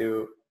have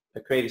to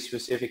create a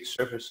specific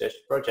service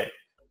project.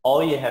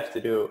 All you have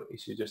to do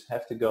is you just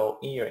have to go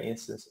in your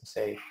instance and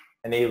say,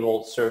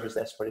 enable service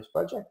desk for this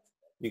project.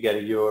 You get a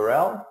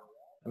URL,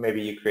 and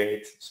maybe you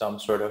create some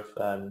sort of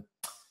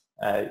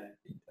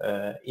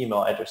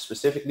email address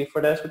specifically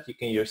for this, but you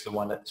can use the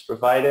one that's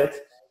provided.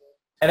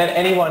 And then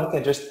anyone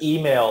can just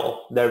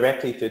email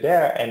directly to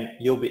there, and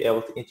you'll be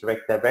able to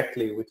interact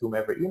directly with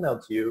whomever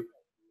emailed you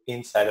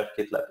inside of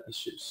GitLab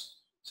issues.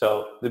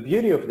 So the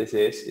beauty of this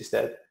is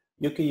that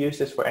you can use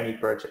this for any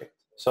project.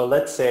 So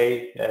let's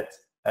say that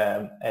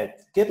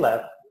at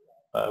GitLab,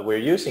 we're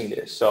using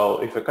this.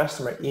 So if a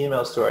customer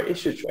emails to our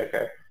issue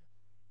tracker,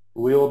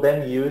 we will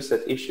then use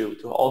that issue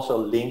to also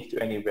link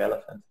to any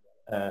relevant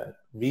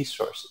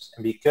resources.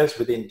 And because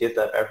within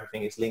GitLab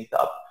everything is linked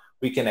up,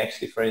 we can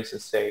actually, for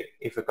instance, say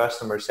if a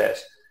customer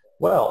says,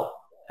 well,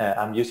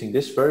 I'm using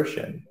this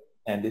version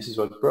and this is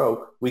what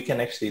broke, we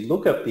can actually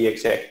look up the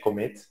exact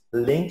commit,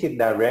 link it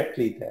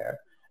directly there,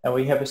 and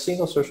we have a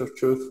single source of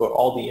truth for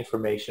all the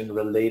information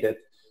related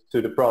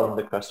to the problem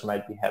the customer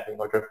might be having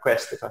or the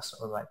request the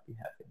customer might be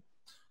having.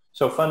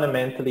 So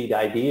fundamentally, the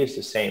idea is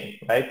the same,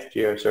 right?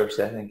 Jira Service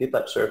Desk and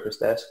GitLab Service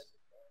Desk,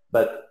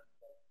 but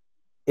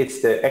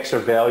it's the extra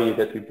value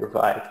that we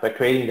provide by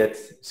creating that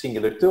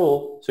singular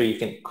tool so you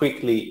can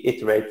quickly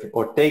iterate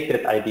or take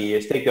that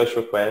ideas, take those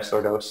requests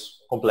or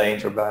those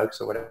complaints or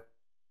bugs or whatever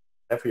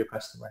your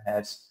customer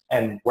has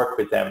and work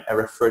with them and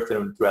refer to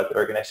them throughout the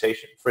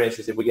organization. For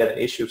instance, if we get an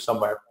issue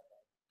somewhere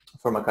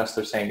from a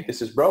customer saying this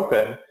is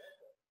broken,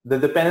 the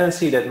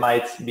dependency that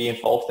might be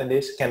involved in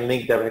this can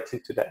link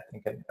directly to that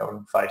and can,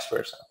 or vice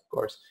versa, of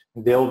course.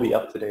 They'll be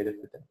up to date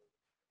with them.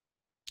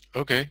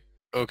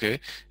 Okay,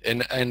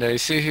 and I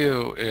see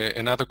here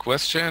another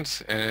question.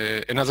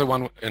 Another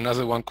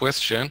one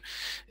question.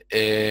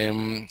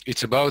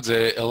 It's about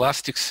the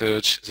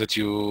Elasticsearch that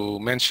you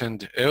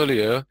mentioned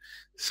earlier.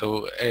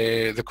 So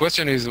the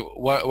question is,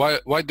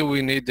 why do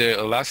we need the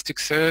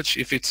Elasticsearch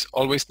if it's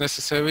always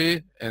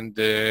necessary, and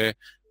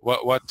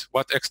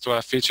what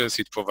extra features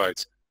it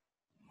provides?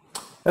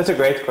 That's a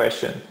great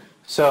question.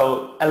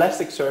 So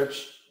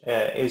Elasticsearch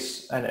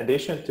is an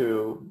addition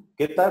to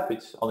GitLab.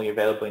 It's only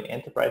available in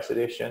Enterprise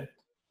Edition.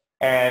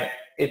 And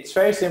it's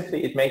very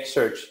simply, it makes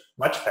search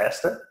much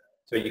faster.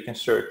 So you can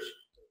search,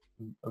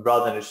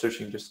 rather than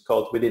searching just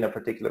code within a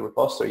particular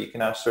repository, you can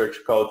now search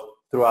code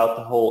throughout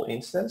the whole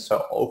instance.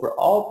 So over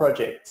all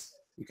projects,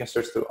 you can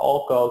search through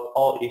all code,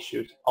 all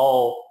issues,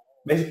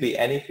 basically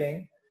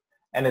anything.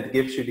 And it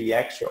gives you the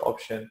extra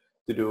option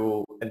to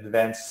do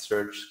advanced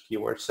search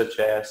keywords such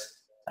as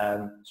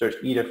search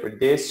either for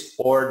this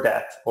or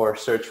that, or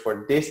search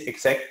for this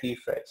exact key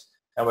phrase.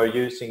 And we're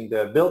using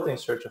the built-in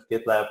search of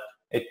GitLab.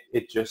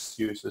 It just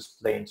uses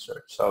plain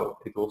search. So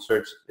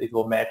it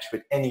will match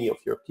with any of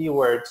your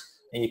keywords,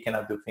 and you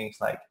cannot do things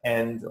like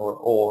and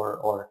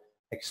or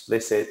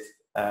explicit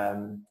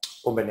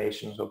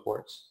combinations of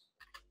words.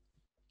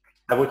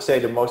 I would say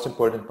the most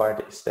important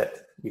part is that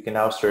you can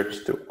now search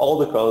through all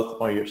the code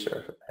on your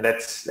server. And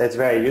that's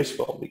very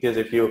useful, because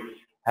if you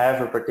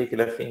have a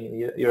particular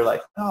thing, you're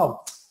like, oh,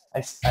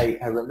 I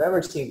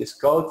remember seeing this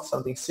code,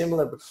 something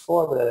similar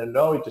before, but I don't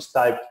know, you just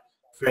type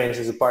frames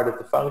as a part of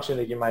the function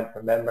that you might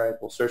remember. It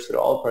will search through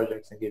all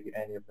projects and give you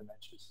any of the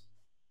matches.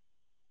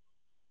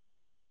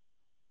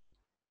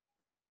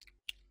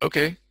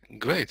 Okay,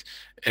 great.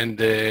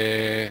 And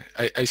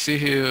I see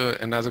here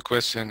another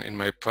question in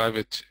my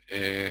private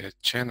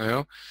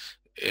channel.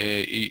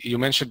 You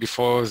mentioned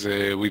before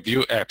the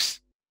review apps,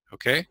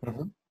 okay?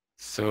 Mm-hmm.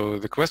 So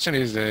the question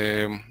is,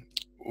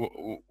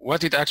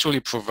 what it actually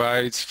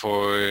provides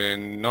for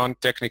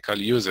non-technical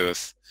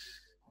users?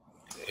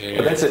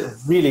 Well, that's a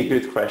really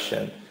good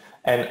question.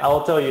 And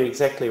I'll tell you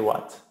exactly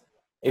what.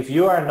 If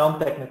you are a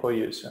non-technical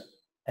user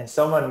and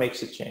someone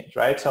makes a change,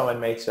 right? Someone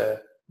makes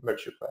a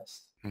merge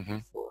request. Mm-hmm.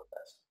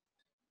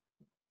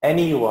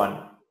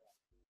 Anyone,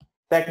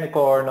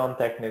 technical or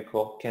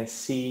non-technical, can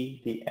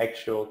see the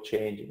actual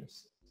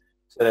changes.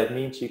 So that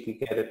means you can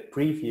get a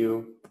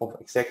preview of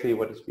exactly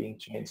what is being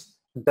changed.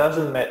 It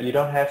doesn't matter. You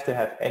don't have to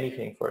have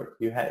anything for it.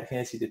 You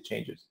can see the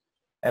changes.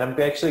 And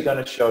I'm actually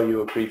going to show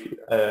you a preview,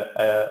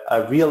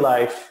 a real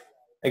life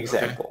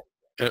example.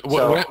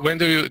 Okay. When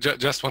do you,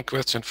 just one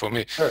question for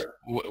me. Sure.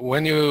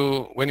 When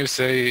you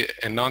say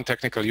a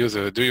non-technical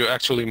user, do you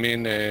actually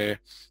mean,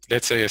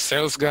 let's say, a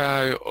sales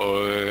guy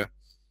or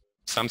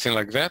something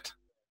like that?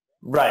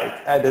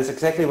 Right. That's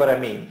exactly what I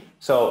mean.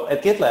 So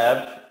at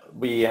GitLab,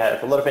 we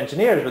have a lot of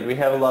engineers, but we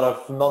have a lot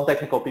of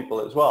non-technical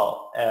people as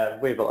well.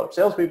 We have a lot of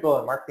salespeople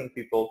and marketing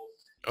people.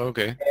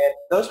 Okay. And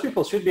those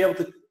people should be able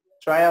to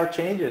try out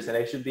changes, and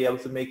they should be able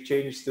to make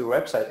changes to the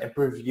website and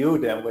preview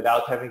them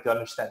without having to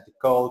understand the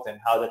code and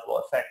how that will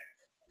affect.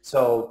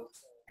 So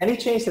any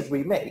change that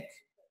we make,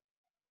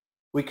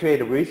 we create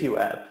a review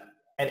app,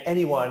 and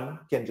anyone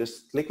can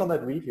just click on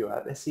that review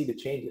app and see the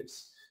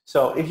changes.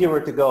 So if you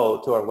were to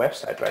go to our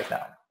website right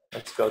now,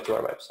 let's go to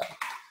our website,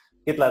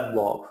 GitLab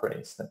blog, for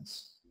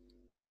instance,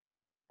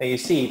 and you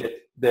see that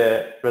the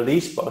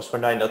release post for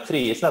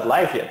 9.3. It's not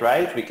live yet,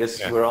 right? Because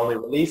Yeah. we're only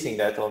releasing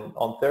that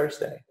on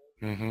Thursday.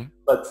 Mm-hmm.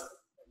 But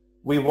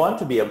we want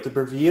to be able to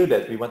preview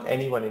that. We want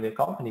anyone in the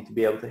company to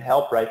be able to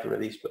help write the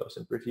release post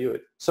and preview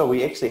it. So we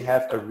actually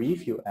have a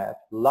review app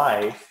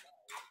live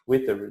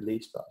with the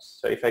release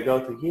post. So if I go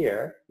to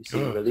here, you see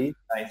Cool. release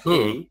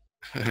Cool.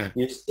 9.3.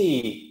 You see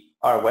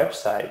our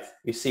website.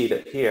 We see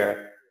that here.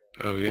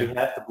 Oh, yeah. We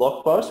have the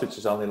blog post, which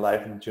is only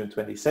live on June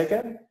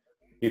 22nd.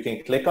 You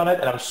can click on it,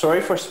 and I'm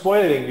sorry for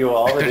spoiling you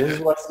all, but this is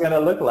what it's going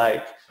to look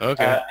like.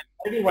 Okay.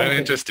 Everyone Very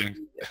can interesting.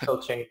 see the actual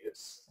changes,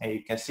 and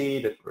you can see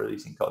that we're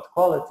releasing code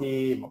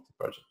quality,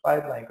 multi-project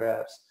pipeline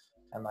graphs,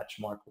 and much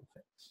more cool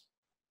things.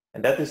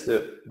 And that is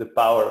the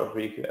power of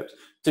review apps.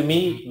 To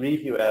me,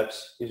 review apps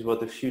is what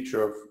the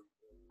future of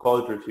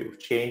code review, of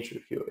change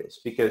review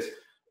is, because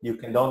you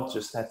don't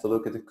just have to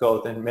look at the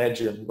code and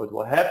imagine what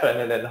will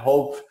happen and then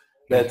hope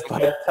that by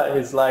the time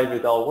it's live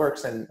it all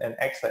works and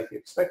acts like you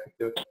expect it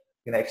to.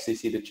 You can actually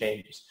see the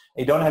changes.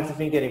 And you don't have to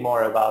think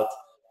anymore about,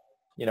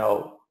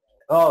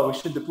 oh, we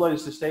should deploy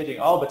this to staging.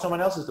 Oh, but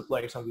someone else is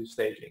deploying something to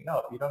staging.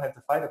 No, you don't have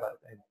to fight about it.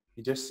 And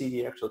you just see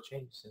the actual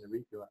changes in the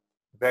review app.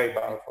 Very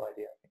powerful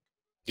idea, I think.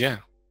 Yeah,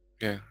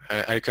 yeah.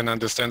 I can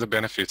understand the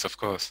benefits, of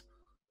course.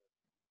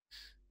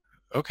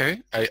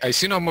 Okay, I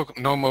see no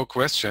more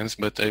questions,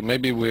 but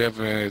maybe we have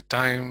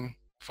time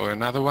for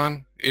another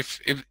one.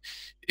 If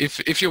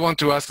you want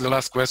to ask the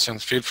last question,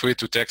 feel free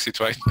to text it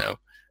right now.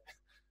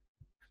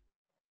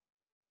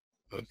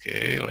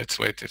 Okay, let's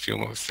wait a few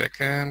more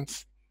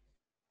seconds.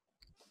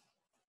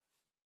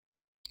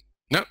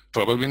 No,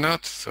 probably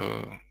not.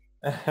 So,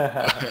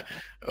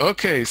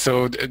 okay.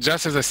 So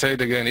just as I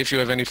said again, if you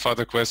have any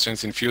further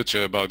questions in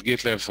future about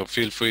GitLab, so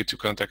feel free to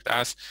contact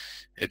us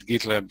at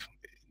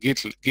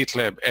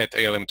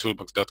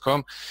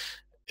GitLab@almtoolbox.com.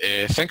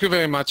 Thank you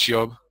very much,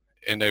 Job,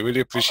 and I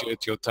really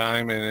appreciate your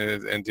time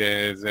and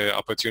the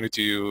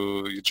opportunity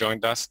you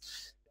joined us.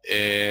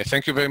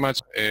 Thank you very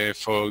much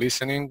for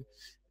listening,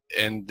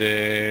 and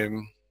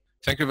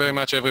thank you very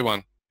much,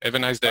 everyone. Have a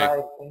nice day.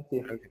 Bye. Thank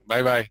you. Okay,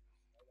 bye-bye.